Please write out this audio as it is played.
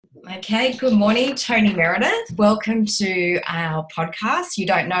Okay, good morning, Tony Meredith. Welcome to our podcast. You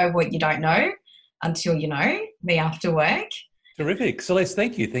don't know what you don't know until you know, me after work. Terrific. Celeste,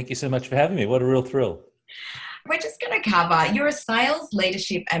 thank you. Thank you so much for having me. What a real thrill. We're just going to cover, you're a sales,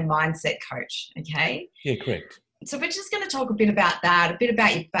 leadership, and mindset coach. Okay. Yeah, correct. So we're just going to talk a bit about that, a bit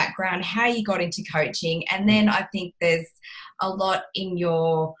about your background, how you got into coaching. And Mm. then I think there's a lot in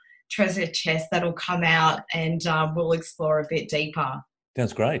your treasure chest that'll come out and we'll explore a bit deeper.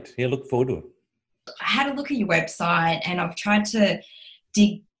 Sounds great. Yeah, look forward to it. I had a look at your website and I've tried to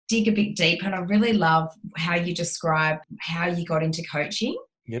dig a bit deeper, and I really love how you describe how you got into coaching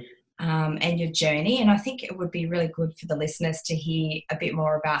Yep. and your journey. And I think it would be really good for the listeners to hear a bit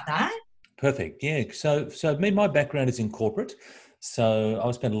more about that. Perfect. Yeah. So my background is in corporate. So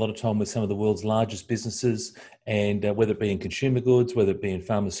I spent a lot of time with some of the world's largest businesses, and whether it be in consumer goods, whether it be in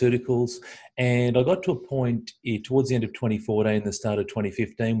pharmaceuticals. And I got to a point towards the end of 2014, the start of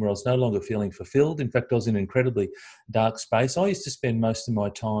 2015, where I was no longer feeling fulfilled. In fact, I was in an incredibly dark space. I used to spend most of my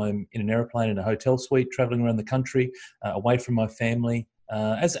time in an airplane in a hotel suite, traveling around the country, away from my family,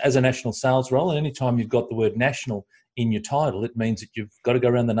 as a national sales role. And anytime you've got the word national in your title, it means that you've got to go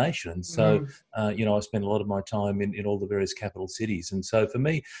around the nation. And so, Mm. I spend a lot of my time in all the various capital cities. And so for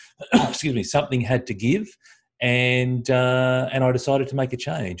me, excuse me, something had to give. And I decided to make a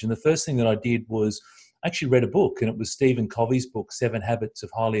change. And the first thing that I did was I actually read a book, and it was Stephen Covey's book, Seven Habits of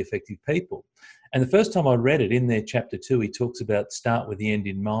Highly Effective People. And the first time I read it, in there, chapter 2, he talks about start with the end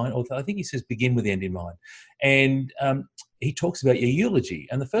in mind, or I think he says begin with the end in mind. And he talks about your eulogy.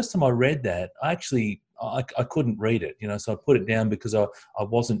 And the first time I read that, I couldn't read it, so I put it down because I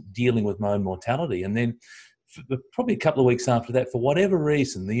wasn't dealing with my own mortality. And then probably a couple of weeks after that, for whatever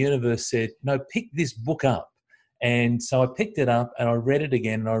reason, the universe said, no, pick this book up. And so I picked it up and I read it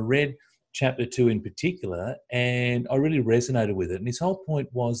again, and I read chapter 2 in particular, and I really resonated with it. And his whole point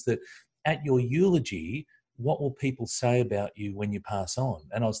was that at your eulogy, what will people say about you when you pass on?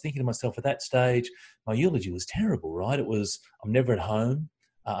 And I was thinking to myself, at that stage, my eulogy was terrible, right? It was, I'm never at home.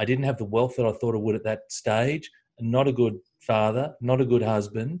 I didn't have the wealth that I thought I would at that stage. Not a good father, not a good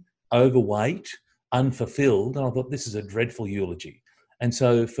husband, overweight, unfulfilled. And I thought, this is a dreadful eulogy. And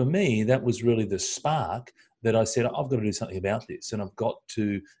so for me, that was really the spark that I said, I've got to do something about this, and I've got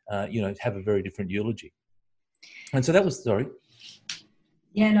to, have a very different eulogy. And so that was, sorry.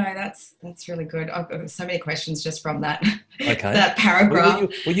 Yeah, no, that's really good. I've got so many questions just from that Okay. that paragraph.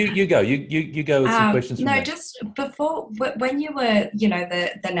 You go. You go with some questions from No, that. just before when you were,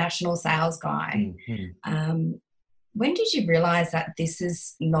 the national sales guy. Mm-hmm. When did you realize that this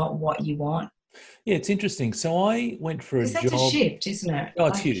is not what you want? Yeah, it's interesting. So I went for a Because that's a job. shift, isn't it? Oh,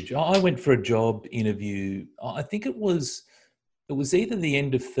 it's Like, huge. I went for a job interview. I think it was either the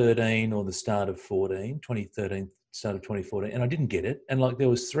end of 13 or the start of 14, 2013, start of 2014, and I didn't get it. And like there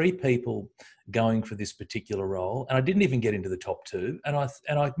was three people going for this particular role, and I didn't even get into the top two. And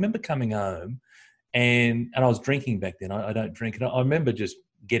I remember coming home, and I was drinking back then. I don't drink, and I remember just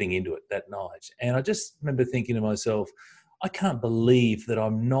getting into it that night. And I just remember thinking to myself, I can't believe that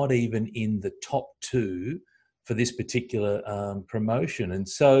I'm not even in the top two for this particular promotion. And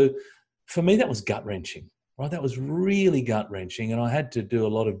so for me, that was gut wrenching, right? That was really gut wrenching. And I had to do a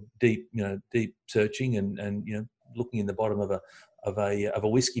lot of deep searching and looking in the bottom of a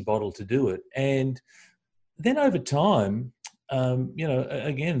whiskey bottle to do it. And then over time,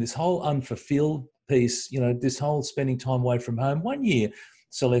 again, this whole unfulfilled piece, this whole spending time away from home. One year,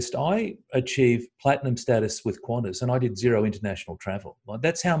 Celeste, I achieved platinum status with Qantas, and I did zero international travel. Like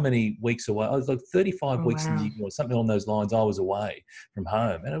that's how many weeks away. I was like 35 oh weeks in the wow. year or something along those lines. I was away from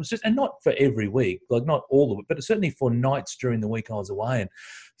home, and it was just, and not for every week, like not all of it, but certainly for nights during the week I was away. And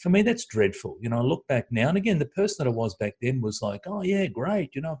for me, that's dreadful. I look back now, and again, the person that I was back then was like, oh yeah,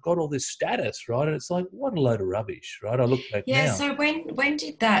 great. I've got all this status, right? And it's like, what a load of rubbish, right? I look back Yeah, now. so when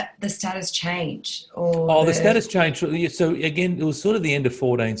did the status change or Oh, the the status changed. So again, it was sort of the end of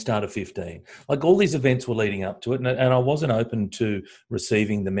 14, start of 15. Like all these events were leading up to it, and I wasn't open to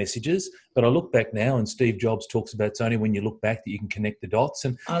receiving the messages. But I look back now, and Steve Jobs talks about it's only when you look back that you can connect the dots.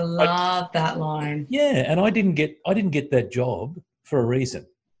 And I I, love that line. yeah, and I didn't get that job for a reason.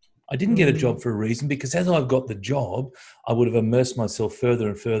 I didn't get a Mm. job for a reason, because as I've got the job, I would have immersed myself further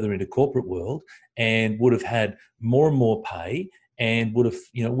and further into corporate world, and would have had more and more pay, and would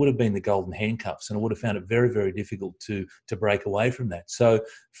have been the golden handcuffs, and I would have found it very, very difficult to break away from that. So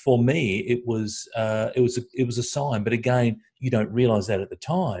for me, it was a sign. But again, you don't realise that at the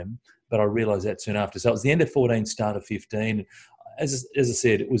time, but I realised that soon after. So it was the end of 14, start of 15. As I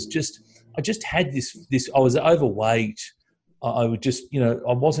said, it was just I just had this. I was overweight. I would just,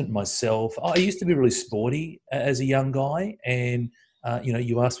 I wasn't myself. I used to be really sporty as a young guy, and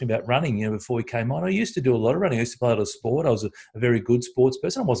you asked me about running, before we came on. I used to do a lot of running. I used to play a lot of sport. I was a very good sports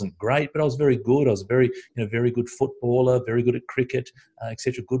person. I wasn't great, but I was very good. I was a very good footballer, very good at cricket,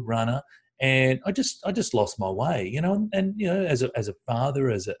 etc. Good runner. And I just lost my way, and as a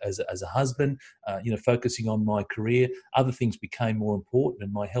father, as a husband, focusing on my career, other things became more important,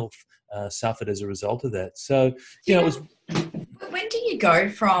 and my health suffered as a result of that. So, it was. When do you go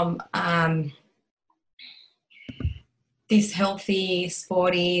from this healthy,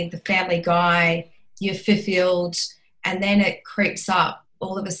 sporty, the family guy, you're fulfilled, and then it creeps up?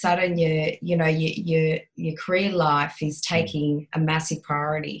 All of a sudden, your career life is taking a massive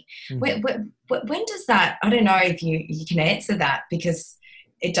priority. Mm. When does that? I don't know if you can answer that, because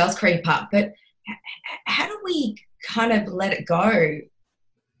it does creep up. But how do we kind of let it go?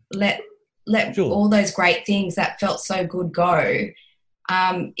 Let sure. All those great things that felt so good go.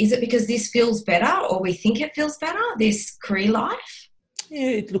 Is it because this feels better, or we think it feels better, this career life?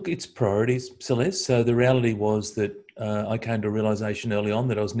 Yeah, it's priorities, Celeste. So the reality was that I came to a realisation early on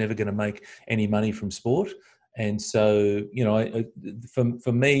that I was never going to make any money from sport. And so,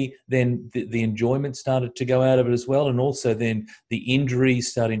 for me, then the enjoyment started to go out of it as well. And also then the injuries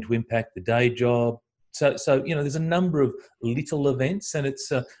starting to impact the day job. So there's a number of little events, and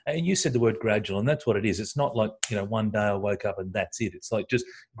it's and you said the word gradual, and that's what it is. It's not like, one day I woke up and that's it. It's like just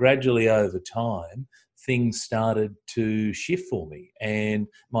gradually over time, things started to shift for me, and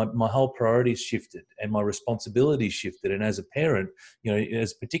my whole priorities shifted, and my responsibilities shifted. And as a parent,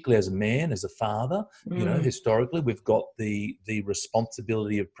 particularly as a man, as a father, historically we've got the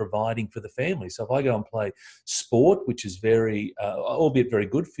responsibility of providing for the family. So if I go and play sport, which is very, albeit very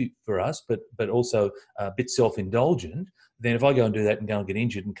good for us, but also a bit self-indulgent, then if I go and do that and go and get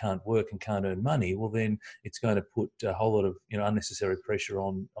injured and can't work and can't earn money, well, then it's going to put a whole lot of unnecessary pressure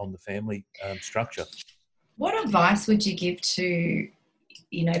on the family structure. What advice would you give to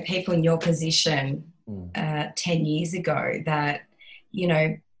people in your position 10 years ago that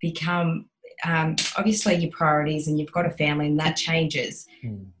become obviously your priorities, and you've got a family and that changes,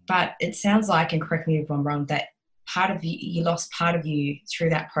 but it sounds like, and correct me if I'm wrong, that part of you lost part of you through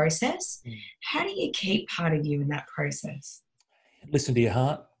that process. How do you keep part of you in that process? Listen to your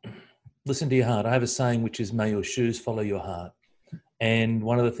heart. Listen to your heart. I have a saying which is, may your shoes follow your heart. And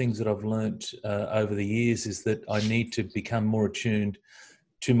one of the things that I've learnt over the years is that I need to become more attuned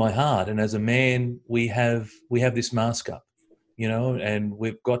to my heart. And as a man, we have this mask up, and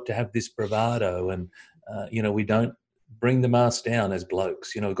we've got to have this bravado, and we don't bring the mask down as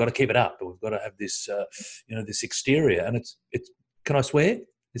blokes. We've got to keep it up, but we've got to have this, this exterior. And it's. Can I swear?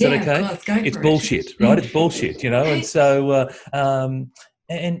 Is that okay? Of course, go for it's bullshit, right? It's bullshit, And so,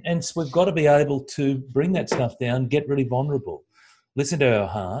 and so we've got to be able to bring that stuff down, get really vulnerable, listen to our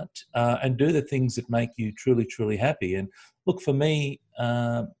heart, and do the things that make you truly, truly happy. And look, for me,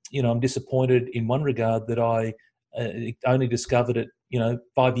 I'm disappointed in one regard that I only discovered it,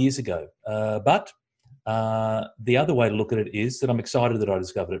 5 years ago. But the other way to look at it is that I'm excited that I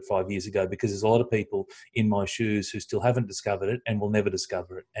discovered it 5 years ago, because there's a lot of people in my shoes who still haven't discovered it and will never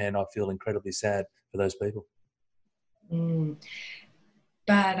discover it. And I feel incredibly sad for those people.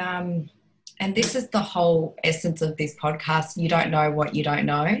 But, and this is the whole essence of this podcast. You don't know what you don't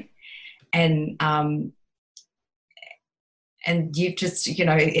know. And you've just,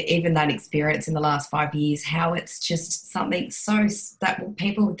 even that experience in the last 5 years, how it's just something so that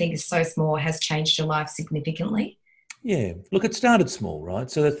people would think is so small has changed your life significantly. Yeah. Look, it started small, right?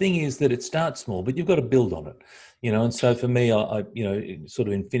 So the thing is that it starts small, but you've got to build on it, and so for me, I sort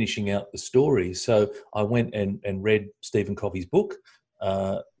of in finishing out the story, so I went and read Stephen Covey's book,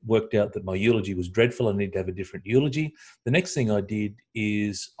 worked out that my eulogy was dreadful. I need to have a different eulogy. The next thing I did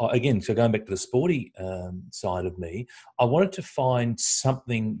is, again, so going back to the sporty side of me, I wanted to find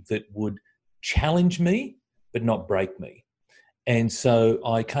something that would challenge me but not break me. And so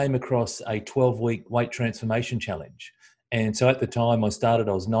I came across a 12-week weight transformation challenge. And so at the time I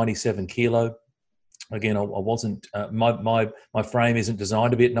was 97 kilo. Again, I wasn't, my frame isn't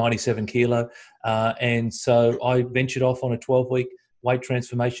designed to be at 97 kilo. And so I ventured off on a 12-week weight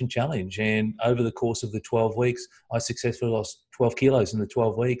transformation challenge. And over the course of the 12 weeks, I successfully lost 12 kilos in the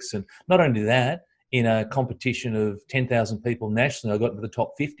 12 weeks. And not only that, in a competition of 10,000 people nationally, I got into the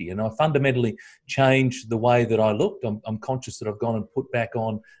top 50. And I fundamentally changed the way that I looked. I'm conscious that I've gone and put back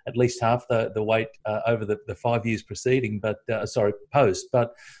on at least half the weight over the 5 years preceding, post.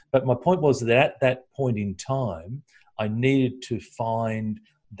 But my point was that at that point in time, I needed to find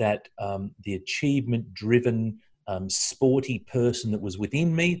that the achievement-driven, sporty person that was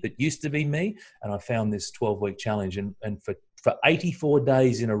within me, that used to be me. And I found this 12-week challenge. And for for 84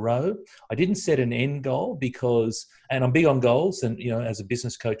 days in a row. I didn't set an end goal because, and I'm big on goals, and as a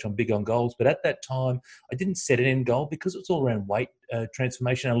business coach, I'm big on goals. But at that time, I didn't set an end goal because it's all around weight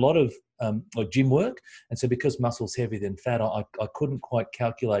transformation, and a lot of gym work. And so, because muscle's heavier than fat, I couldn't quite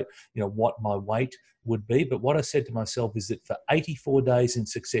calculate, what my weight would be. But what I said to myself is that for 84 days in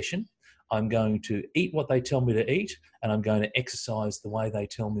succession, I'm going to eat what they tell me to eat, and I'm going to exercise the way they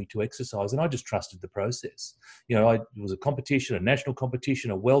tell me to exercise. And I just trusted the process. It was a competition, a national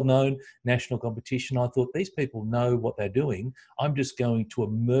competition, a well-known national competition. I thought, these people know what they're doing. I'm just going to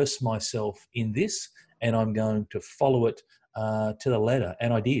immerse myself in this, and I'm going to follow it to the letter.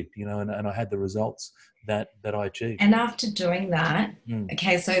 And I did, and I had the results that I achieved. And after doing that,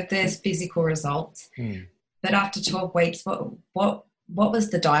 okay, so there's physical results, but after 12 weeks, what was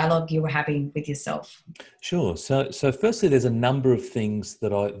the dialogue you were having with yourself? Sure. So firstly, there's a number of things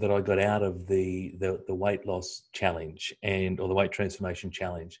that I got out of the weight loss challenge or the weight transformation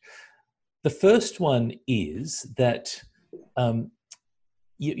challenge. The first one is that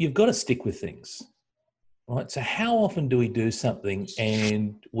you've got to stick with things, right? So how often do we do something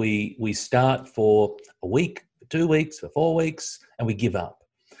and we start for a week, for 2 weeks, for 4 weeks, and we give up?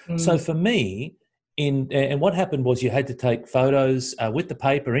 So for me, and what happened was you had to take photos with the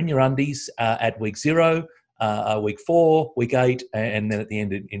paper in your undies at week 0, week 4, week 8, and then at the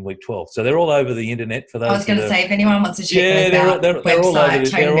end in week 12. So they're all over the internet for those. I was going to say, if anyone wants to check those out,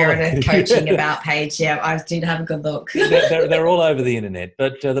 website, Tony Meredith Coaching About page. Yeah, I did have a good look. they're all over the internet.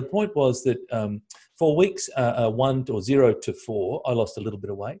 But the point was that for weeks 1 or 0 to 4, I lost a little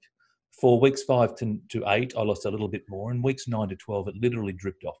bit of weight. For weeks 5 to 8, I lost a little bit more. And weeks 9 to 12, it literally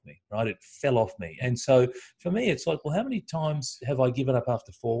dripped off me, right? It fell off me. And so for me, it's like, well, how many times have I given up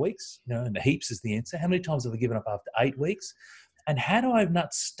after 4 weeks? And heaps is the answer. How many times have I given up after 8 weeks? And had I have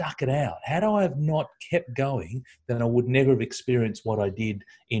not stuck it out, had I have not kept going, then I would never have experienced what I did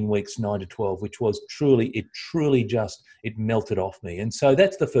in weeks 9 to 12, which was it melted off me. And so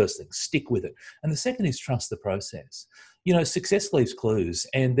that's the first thing, stick with it. And the second is trust the process. Success leaves clues,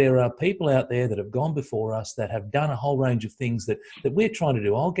 and there are people out there that have gone before us that have done a whole range of things that we're trying to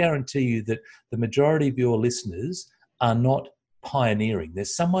do. I'll guarantee you that the majority of your listeners are not pioneering.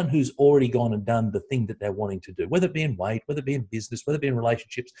 There's someone who's already gone and done the thing that they're wanting to do, whether it be in weight, whether it be in business, whether it be in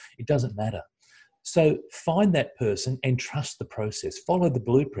relationships, it doesn't matter. So find that person and trust the process. Follow the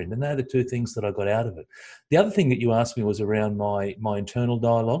blueprint. And they're the two things that I got out of it. The other thing that you asked me was around my internal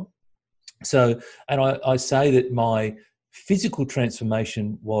dialogue. So, and I say that my physical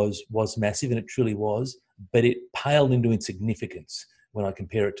transformation was massive, and it truly was, but it paled into insignificance when I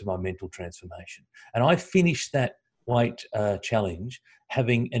compare it to my mental transformation. And I finished that weight challenge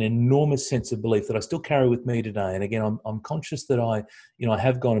having an enormous sense of belief that I still carry with me today. And again, I'm conscious that I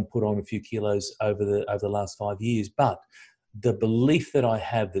have gone and put on a few kilos over the last 5 years, but the belief that I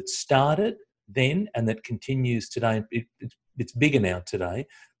have that started then and that continues today, it's bigger now today,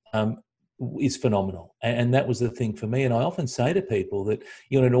 is phenomenal. And that was the thing for me. And I often say to people that,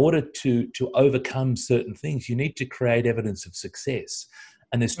 in order to overcome certain things, you need to create evidence of success.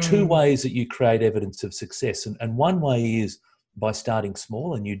 And there's two ways that you create evidence of success. And one way is by starting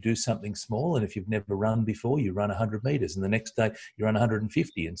small, and you do something small. And if you've never run before, you run 100 meters, and the next day you run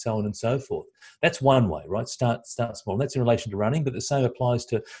 150, and so on and so forth. That's one way, right? Start small. And that's in relation to running, but the same applies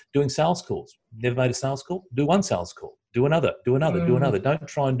to doing sales calls. Never made a sales call? Do one sales call. Do another. Do another. Don't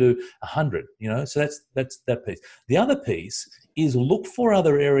try and do 100, So that's that piece. The other piece is look for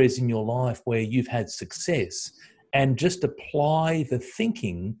other areas in your life where you've had success and just apply the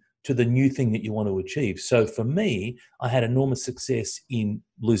thinking to the new thing that you want to achieve. So for me, I had enormous success in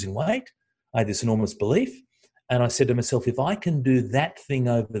losing weight. I had this enormous belief. And I said to myself, if I can do that thing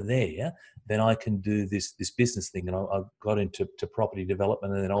over there, then I can do this business thing. And I got into property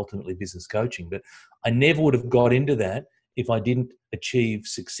development and then ultimately business coaching. But I never would have got into that if I didn't achieve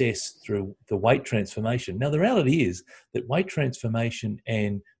success through the weight transformation. Now, the reality is that weight transformation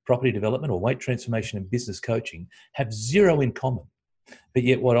and property development, or weight transformation and business coaching, have zero in common. But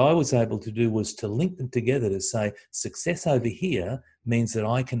yet what I was able to do was to link them together to say success over here means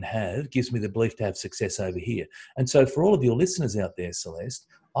that gives me the belief to have success over here. And so for all of your listeners out there, Celeste,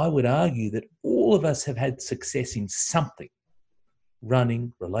 I would argue that all of us have had success in something: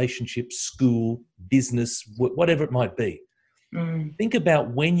 running, relationships, school, business, whatever it might be. Think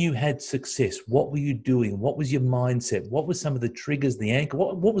about when you had success. What were you doing? What was your mindset? What were some of the triggers, the anchor?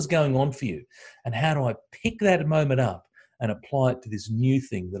 What was going on for you? And how do I pick that moment up and apply it to this new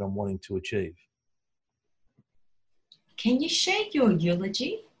thing that I'm wanting to achieve? Can you share your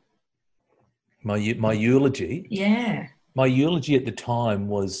eulogy? My eulogy? Yeah. My eulogy at the time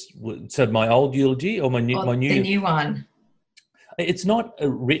was so my old eulogy or my new? The new one. It's not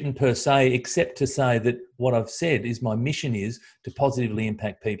written per se, except to say that what I've said is my mission is to positively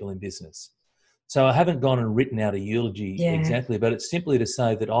impact people in business. So I haven't gone and written out a eulogy Yeah. exactly, but it's simply to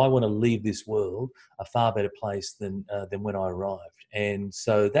say that I want to leave this world a far better place than when I arrived. And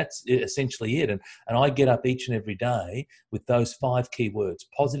so that's essentially it. And I get up each and every day with those 5 key words: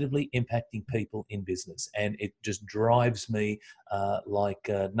 positively impacting people in business, and it just drives me like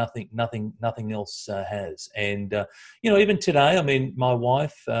nothing else has. And even today, I mean, my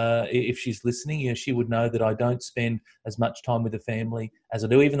wife, if she's listening, she would know that I don't spend as much time with the family as I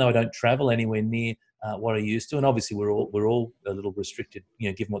do, even though I don't travel anywhere near what I used to. And obviously we're all a little restricted,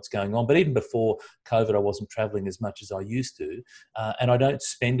 given what's going on. But even before COVID, I wasn't traveling as much as I used to. And I don't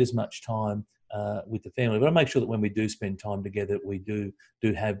spend as much time with the family. But I make sure that when we do spend time together, we do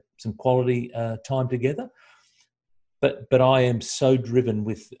have some quality time together. But I am so driven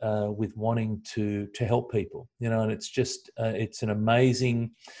with wanting to help people, and it's just it's an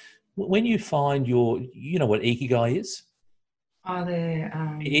amazing when you find what ikigai is. Oh,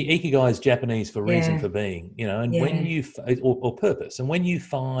 Ikigai is Japanese for reason for being, and when Yeah. you or purpose, and when you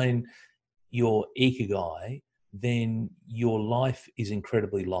find your ikigai, then your life is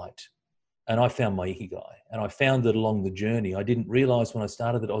incredibly light. And I found my ikigai, and I found that along the journey. I didn't realize when I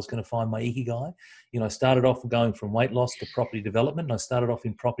started that I was going to find my ikigai. I started off going from weight loss to property development, and I started off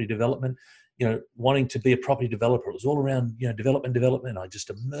in property development, wanting to be a property developer. It was all around, development. I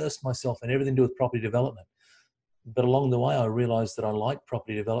just immersed myself in everything to do with property development. But along the way, I realized that I like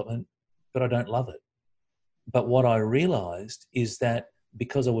property development, but I don't love it. But what I realized is that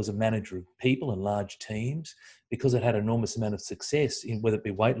because I was a manager of people and large teams, because I'd had an enormous amount of success in whether it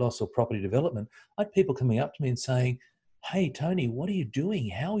be weight loss or property development, I had people coming up to me and saying, "Hey, Tony, what are you doing?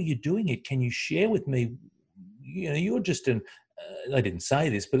 How are you doing it? Can you share with me? You're just they didn't say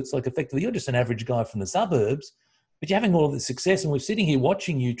this, but it's like effectively, you're just an average guy from the suburbs, but you're having all of this success and we're sitting here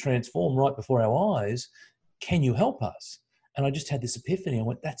watching you transform right before our eyes. Can you help us?" And I just had this epiphany. I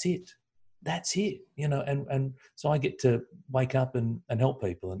went, that's it. And so I get to wake up and help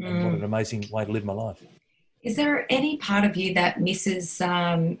people, and what an amazing way to live my life. Is there any part of you that misses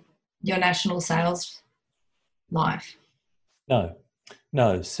your national sales life?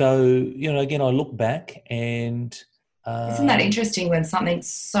 No. So, again, I look back and... Isn't that interesting when something's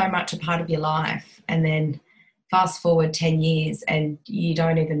so much a part of your life and then fast forward 10 years and you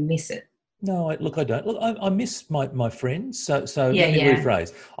don't even miss it? No, I don't. Look, I miss my friends. So Yeah, let me yeah.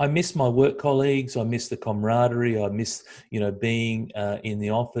 rephrase. I miss my work colleagues. I miss the camaraderie. I miss, being in the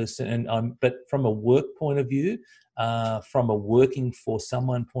office. But from a work point of view, from a working for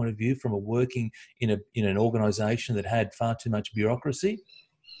someone point of view, from a working in an organisation that had far too much bureaucracy,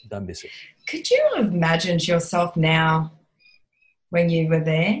 don't miss it. Could you have imagined yourself now when you were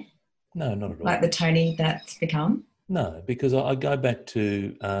there? No, not at all. Like the Tony that's become? No, because I go back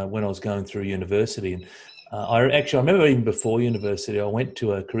to when I was going through university, and I remember even before university, I went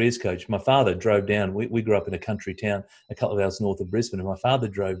to a careers coach. My father drove down. We grew up in a country town a couple of hours north of Brisbane, and my father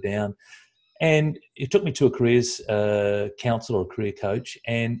drove down, and he took me to a careers counsellor or career coach,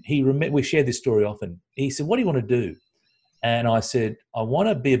 and we shared this story often. He said, "What do you want to do?" And I said, "I want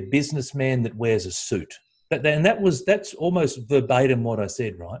to be a businessman that wears a suit." And that's almost verbatim what I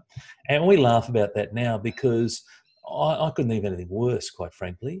said, right? And we laugh about that now because I couldn't think of anything worse, quite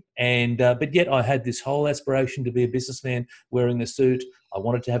frankly. And but yet I had this whole aspiration to be a businessman wearing the suit. I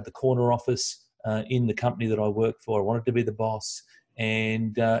wanted to have the corner office in the company that I worked for. I wanted to be the boss.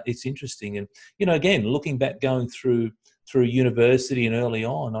 And it's interesting. And, again, looking back, going through university and early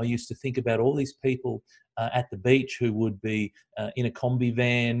on, I used to think about all these people at the beach who would be in a combi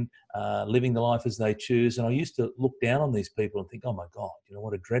van, living the life as they choose. And I used to look down on these people and think, oh, my God,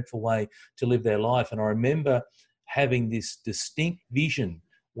 what a dreadful way to live their life. And I remember having this distinct vision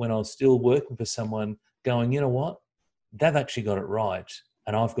when I was still working for someone going, you know what, they've actually got it right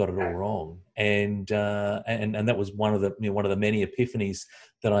and I've got it all wrong. And that was one of the many epiphanies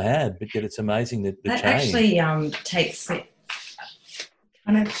that I had. But yet it's amazing that the That change. actually takes it,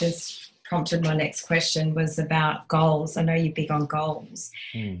 kind of just prompted my next question was about goals. I know you're big on goals.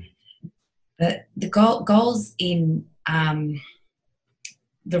 But the goals in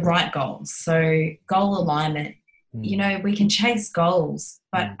the right goals. So goal alignment. We can chase goals,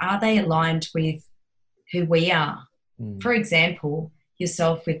 but are they aligned with who we are? For example,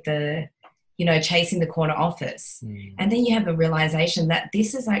 yourself with the, chasing the corner office. And then you have a realization that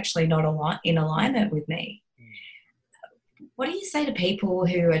this is actually not in alignment with me. What do you say to people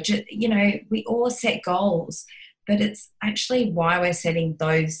who are just, we all set goals, but it's actually why we're setting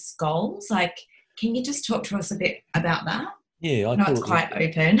those goals? Like, can you just talk to us a bit about that? Yeah, I know it's quite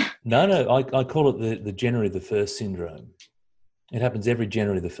open. No, I call it the January the 1st syndrome. It happens every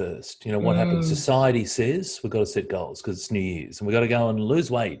January the 1st. You know, what happens? Mm. Society says we've got to set goals because it's New Year's and we've got to go and lose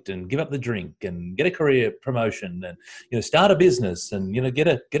weight and give up the drink and get a career promotion and, you know, start a business and, you know, get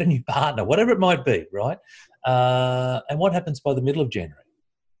a new partner, whatever it might be, right? And what happens by the middle of January?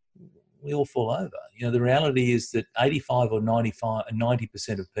 We all fall over. You know, the reality is that 85 or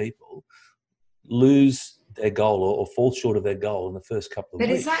 90% of people lose their goal or fall short of their goal in the first couple of But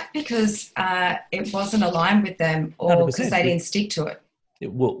weeks. is that because it wasn't aligned with them, or because 100%. they didn't stick to it?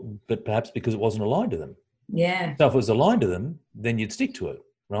 But perhaps because it wasn't aligned to them. Yeah. So if it was aligned to them, then you'd stick to it,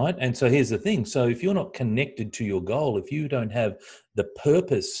 right? And so here's the thing. So if you're not connected to your goal, if you don't have the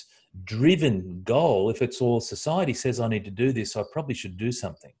purpose-driven goal, if it's all society says I need to do this, I probably should do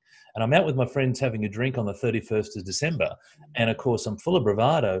something. And I'm out with my friends having a drink on the 31st of December. And of course, I'm full of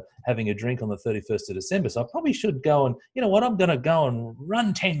bravado having a drink on the 31st of December. So I probably should go and, you know what, I'm going to go and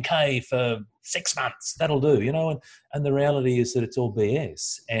run 10K for 6 months. That'll do, you know. And the reality is that it's all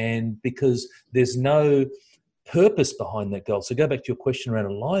BS. And because there's no purpose behind that goal. So go back to your question around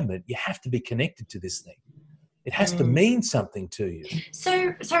alignment. You have to be connected to this thing. It has to mean something to you.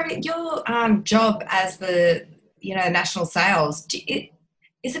 So your job as the, you know, national sales,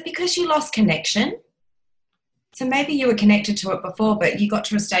 is it because you lost connection? So maybe you were connected to it before, but you got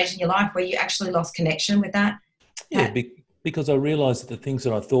to a stage in your life where you actually lost connection with that? Yeah, because I realised that the things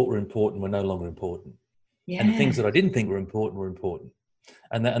that I thought were important were no longer important. Yeah. And the things that I didn't think were important were important.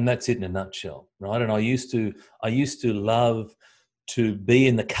 And that's it in a nutshell, right? And I used to love to be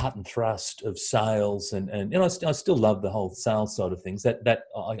in the cut and thrust of sales, and you know, I still love the whole sales side of things. That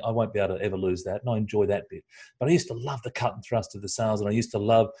I won't be able to ever lose that, and I enjoy that bit. But I used to love the cut and thrust of the sales, and I used to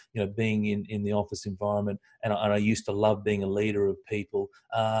love, you know, being in the office environment, and I used to love being a leader of people.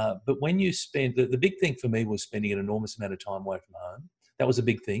 But when you spend, the big thing for me was spending an enormous amount of time away from home. That was a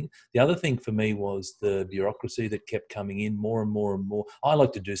big thing. The other thing for me was the bureaucracy that kept coming in more and more and more. I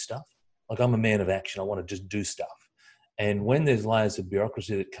like to do stuff. Like, I'm a man of action. I want to just do stuff. And when there's layers of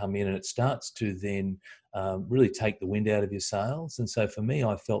bureaucracy that come in, and it starts to then really take the wind out of your sails. And so for me,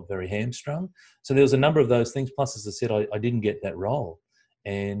 I felt very hamstrung. So there was a number of those things. Plus, as I said, I didn't get that role.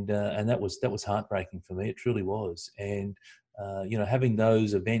 And that was heartbreaking for me. It truly was. And, you know, having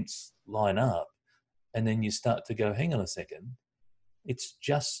those events line up, and then you start to go, hang on a second. It's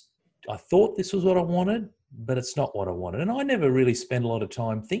just, I thought this was what I wanted, but it's not what I wanted. And I never really spent a lot of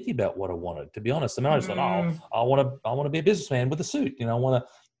time thinking about what I wanted, to be honest. I mean, I just thought, I want to be a businessman with a suit. You know, I want to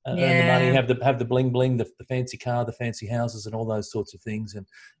earn the money, have the bling bling, the fancy car, the fancy houses, and all those sorts of things.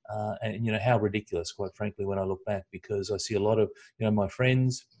 And you know, how ridiculous, quite frankly, when I look back, because I see a lot of, you know, my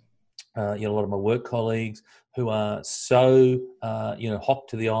friends, you know, a lot of my work colleagues who are so, you know,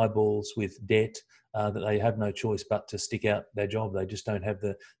 hocked to the eyeballs with debt, that they have no choice but to stick out their job. They just don't have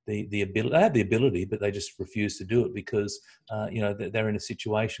the ability. They have the ability, but they just refuse to do it because, you know, they're in a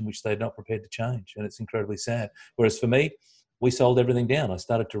situation which they're not prepared to change. And it's incredibly sad. Whereas for me, we sold everything down. I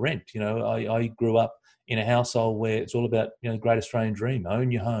started to rent. You know, I grew up in a household where it's all about, you know, Great Australian Dream,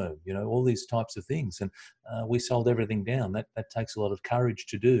 own your home, you know, all these types of things. And we sold everything down. That takes a lot of courage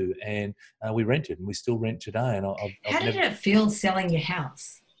to do. And we rented, and we still rent today. And How did it feel selling your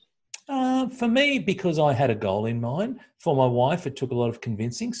house? For me, because I had a goal in mind. For my wife, it took a lot of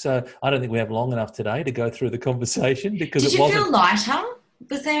convincing. So I don't think we have long enough today to go through the conversation, because Did it you wasn't. feel lighter?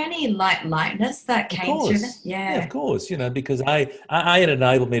 Was there any lightness that came through that? Yeah, of course. You know, because it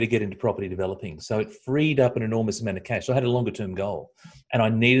enabled me to get into property developing. So it freed up an enormous amount of cash. So I had a longer term goal, and I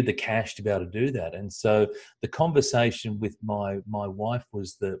needed the cash to be able to do that. And so the conversation with my wife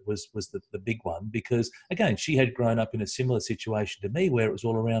was the big one, because again, she had grown up in a similar situation to me, where it was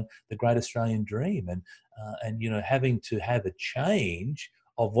all around the Great Australian Dream, and you know, having to have a change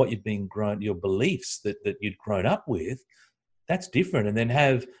of what you'd been grown, your beliefs that you'd grown up with. That's different. And then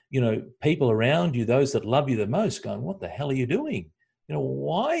have, you know, people around you, those that love you the most, going, what the hell are you doing? You know,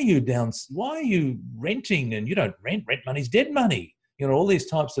 why are you renting? And you don't rent money's dead money, you know, all these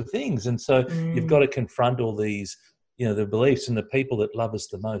types of things. And so you've got to confront all these, you know, the beliefs, and the people that love us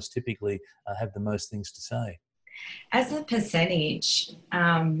the most typically have the most things to say. As a percentage,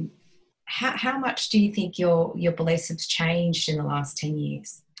 how much do you think your beliefs have changed in the last 10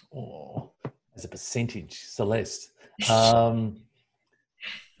 years? Oh, as a percentage, Celeste.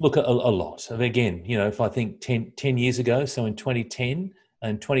 Look, a lot. Again, you know, if I think 10 years ago, so in 2010,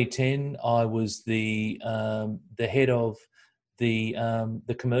 I was the head of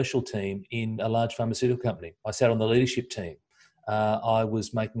the commercial team in a large pharmaceutical company. I sat on the leadership team. I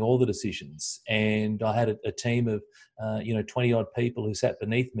was making all the decisions, and I had a team of 20 odd people who sat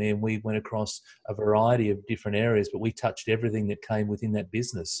beneath me, and we went across a variety of different areas, but we touched everything that came within that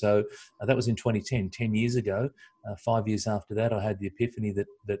business. So that was in 2010, 10 years ago. 5 years after that, I had the epiphany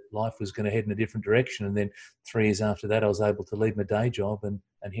that life was going to head in a different direction. And then 3 years after that, I was able to leave my day job, and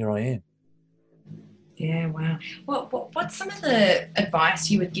here I am. Yeah, wow. What's some of the advice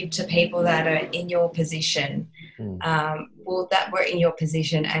you would give to people that are in your position, that were in your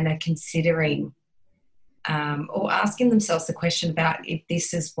position and are considering or asking themselves the question about if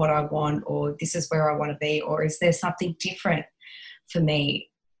this is what I want, or this is where I want to be, or is there something different for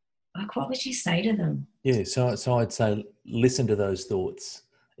me? Like, what would you say to them? Yeah, so I'd say listen to those thoughts,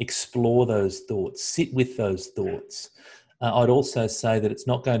 explore those thoughts, sit with those thoughts. I'd also say that it's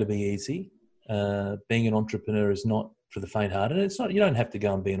not going to be easy. Being an entrepreneur is not for the faint-hearted. It's not. You don't have to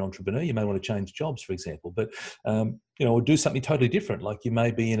go and be an entrepreneur. You may want to change jobs, for example, but or do something totally different. Like you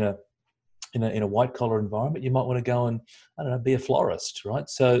may be in a white-collar environment. You might want to go and, I don't know, be a florist, right?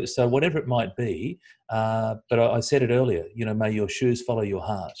 So whatever it might be. But I said it earlier. May your shoes follow your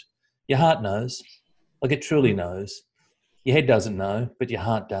heart. Your heart knows, like it truly knows. Your head doesn't know, but your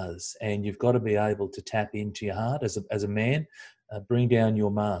heart does. And you've got to be able to tap into your heart as a man. Bring down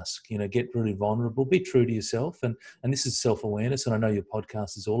your mask. Get really vulnerable. Be true to yourself. And this is self-awareness. And I know your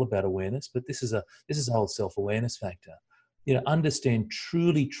podcast is all about awareness, but this is a whole self-awareness factor. Understand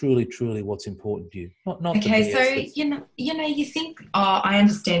truly, truly, truly what's important to you. Not okay. The BS. So you think, oh, I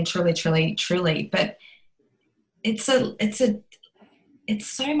understand truly, truly, truly, but it's so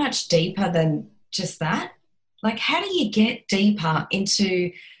much deeper than just that. Like, how do you get deeper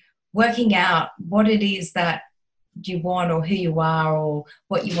into working out what it is that you want, or who you are, or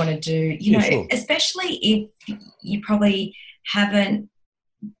what you want to do? Sure. Especially if you probably haven't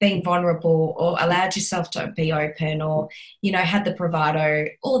been vulnerable or allowed yourself to be open, or had the bravado,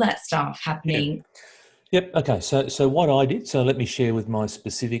 all that stuff happening. Yep. Okay. So what I did, so let me share with my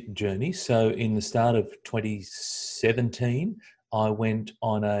specific journey. So in the start of 2017, I went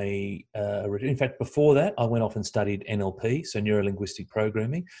on in fact, before that, I went off and studied NLP, so neuro-linguistic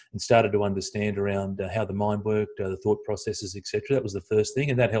programming, and started to understand around how the mind worked, the thought processes, etc. That was the first thing,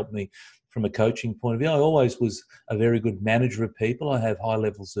 and that helped me from a coaching point of view. I always was a very good manager of people. I have high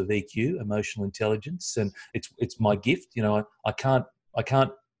levels of EQ, emotional intelligence, and it's my gift. I can't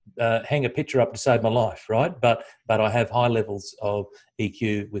hang a picture up to save my life, right? But I have high levels of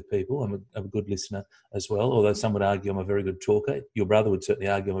EQ with people. I'm a good listener as well, although some would argue I'm a very good talker. Your brother would certainly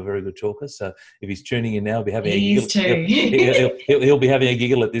argue I'm a very good talker. So if he's tuning in now, he'll be having a giggle. He'll be having a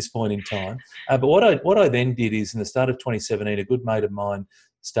giggle at this point in time. But what I then did is, in the start of 2017, a good mate of mine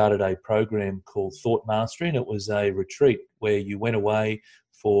started a program called Thought Mastery, and it was a retreat where you went away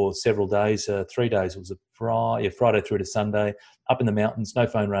for several days, 3 days. It was a Friday through to Sunday, up in the mountains, no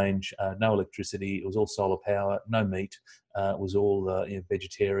phone range, no electricity. It was all solar power, no meat. It was all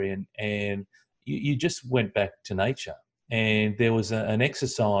vegetarian, and you just went back to nature. And there was an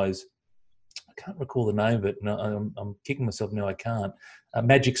exercise. I can't recall the name of it. No, I'm kicking myself now. I can't.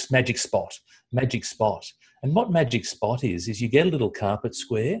 Magic Spot. And what Magic Spot is you get a little carpet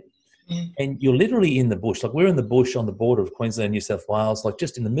square. And you're literally in the bush. Like, we're in the bush on the border of Queensland and New South Wales, like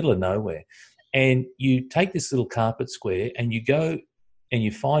just in the middle of nowhere. And you take this little carpet square and you go and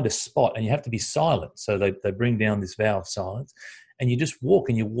you find a spot, and you have to be silent. So they bring down this vow of silence, and you just walk,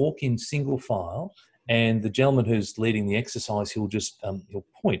 and you walk in single file. And the gentleman who's leading the exercise, he'll just he'll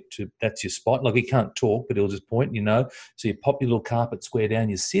point to, that's your spot. Like, he can't talk, but he'll just point, So you pop your little carpet square down,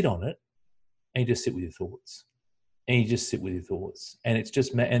 you sit on it, and you just sit with your thoughts. And it's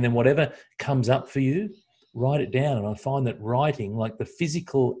just, and then whatever comes up for you, write it down. And I find that writing, like the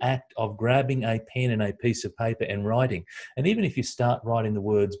physical act of grabbing a pen and a piece of paper and writing, and even if you start writing the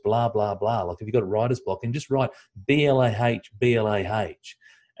words blah, blah, blah, like if you've got a writer's block, and just write BLAH, BLAH.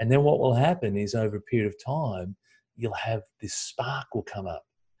 And then what will happen is, over a period of time, you'll have this spark will come up.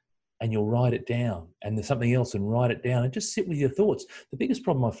 And you'll write it down, and there's something else, and write it down, and just sit with your thoughts. The biggest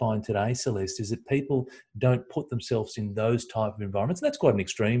problem I find today, Celeste, is that people don't put themselves in those type of environments. And that's quite an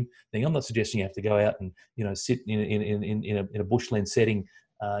extreme thing. I'm not suggesting you have to go out and sit in a bushland setting,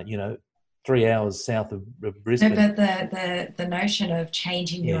 3 hours south of Brisbane. No, but the notion of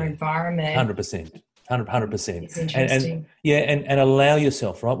changing your environment, 100%. 100%. It's interesting. And allow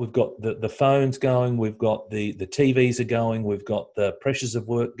yourself, right? We've got the phones going, we've got the TVs are going, we've got the pressures of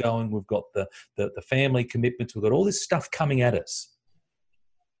work going, we've got the family commitments, we've got all this stuff coming at us.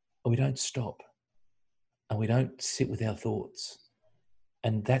 But we don't stop, and we don't sit with our thoughts.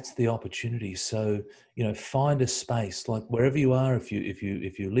 And that's the opportunity. So, find a space, like wherever you are. If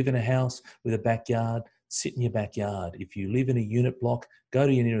you live in a house with a backyard, sit in your backyard. If you live in a unit block, go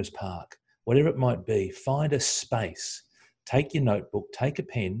to your nearest park, whatever it might be. Find a space. Take your notebook, take a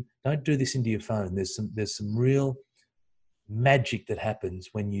pen. Don't do this into your phone. There's some real magic that happens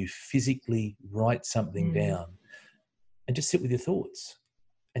when you physically write something down and just sit with your thoughts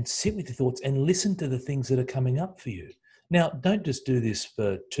and listen to the things that are coming up for you. Now, don't just do this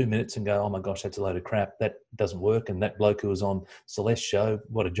for 2 minutes and go, oh my gosh, that's a load of crap. That doesn't work. And that bloke who was on Celeste's show,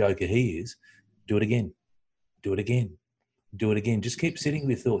 what a joker he is. Do it again. Do it again. Do it again. Just keep sitting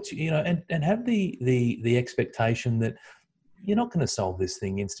with thoughts, and have the expectation that you're not going to solve this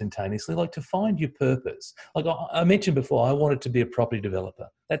thing instantaneously. Like, to find your purpose. Like I mentioned before, I wanted to be a property developer.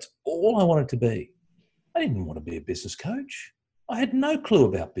 That's all I wanted to be. I didn't want to be a business coach. I had no clue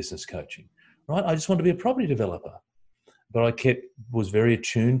about business coaching, right? I just wanted to be a property developer. But I was very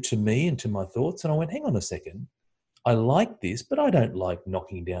attuned to me and to my thoughts. And I went, hang on a second. I like this, but I don't like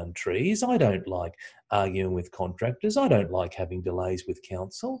knocking down trees. I don't like arguing with contractors. I don't like having delays with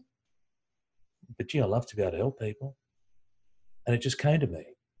council. But gee, I love to be able to help people. And it just came to me.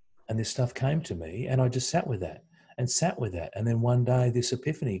 And this stuff came to me, and I just sat with that. And then one day this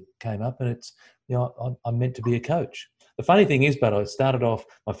epiphany came up, and it's, I'm meant to be a coach. The funny thing is, but I started off,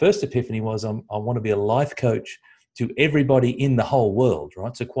 my first epiphany was I want to be a life coach to everybody in the whole world,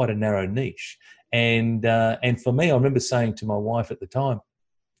 right? So quite a narrow niche. And for me, I remember saying to my wife at the time,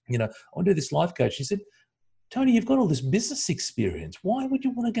 I want to do this life coach. She said, Tony, you've got all this business experience. Why would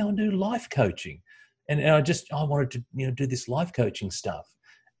you want to go and do life coaching? And I wanted to, do this life coaching stuff.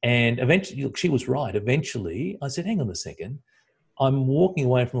 And eventually, look, she was right. Eventually, I said, hang on a second. I'm walking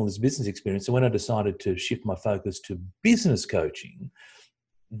away from all this business experience. So when I decided to shift my focus to business coaching,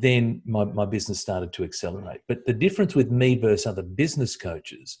 then my business started to accelerate. But the difference with me versus other business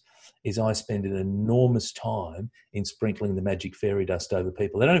coaches is I spend an enormous time in sprinkling the magic fairy dust over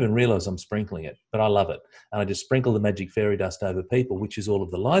people. They don't even realize I'm sprinkling it, but I love it. And I just sprinkle the magic fairy dust over people, which is all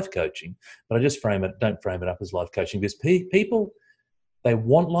of the life coaching. But I just don't frame it up as life coaching, because people, they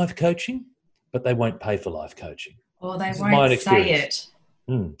want life coaching, but they won't pay for life coaching. Or they won't say it.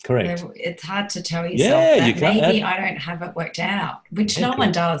 Correct. It's hard to tell yourself that maybe I don't have it worked out, which no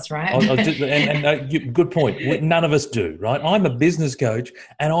one does, right? Good point. None of us do, right? I'm a business coach,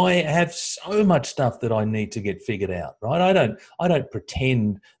 and I have so much stuff that I need to get figured out, right? I don't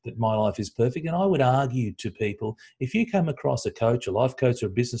pretend that my life is perfect. And I would argue to people, if you come across a coach, a life coach or a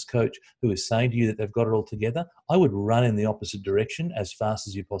business coach who is saying to you that they've got it all together, I would run in the opposite direction as fast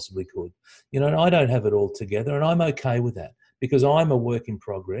as you possibly could. I don't have it all together, and I'm okay with that, because I'm a work in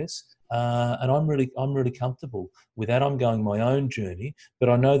progress, and I'm really comfortable with that. I'm going my own journey, but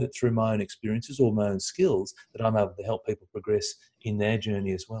I know that through my own experiences or my own skills that I'm able to help people progress in their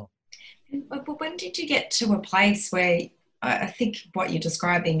journey as well. But when did you get to a place where, I think what you're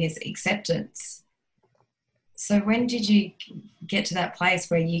describing is acceptance? So when did you get to that place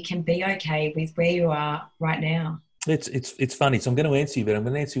where you can be okay with where you are right now? It's funny. So I'm going to answer you, but I'm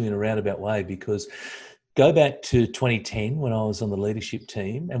going to answer you in a roundabout way, because go back to 2010 when I was on the leadership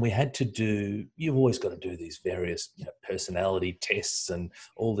team, and we had to do, you've always got to do these various personality tests and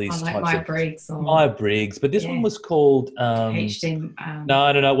all these types of Myers-Briggs, but this one was called No,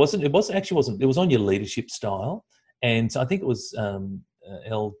 it wasn't. It was on your leadership style, and so I think it was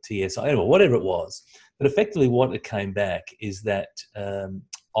LTS, whatever it was. But effectively, what it came back is that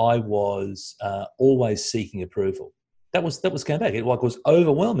I was always seeking approval. That was came back. It was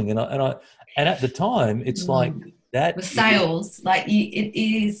overwhelming, and at the time, it's like that. With sales,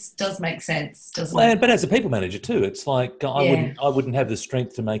 does make sense, doesn't it? But as a people manager too, it's like I wouldn't have the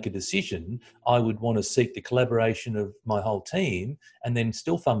strength to make a decision. I would want to seek the collaboration of my whole team, and then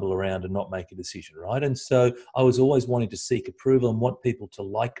still fumble around and not make a decision, right? And so I was always wanting to seek approval and want people to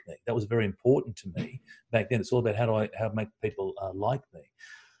like me. That was very important to me back then. It's all about how to make people like me.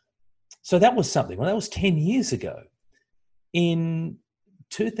 So that was something. Well, that was 10 years ago. In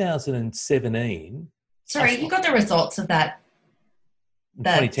 2017... Sorry, you got the results of that?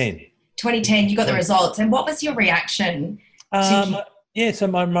 2010. 2010, you got the results. And what was your reaction? So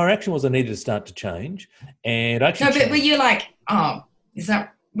my reaction was I needed to start to change. And actually... No, but were you like, were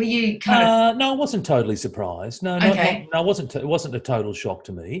you kind of... No, I wasn't totally surprised. No, it wasn't a total shock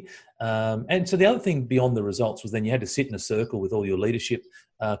to me. And so the other thing beyond the results was then you had to sit in a circle with all your leadership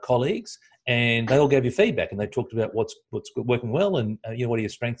colleagues, and they all gave you feedback, and they talked about what's working well, and what are your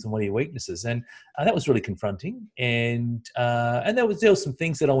strengths and what are your weaknesses, and that was really confronting. And there was some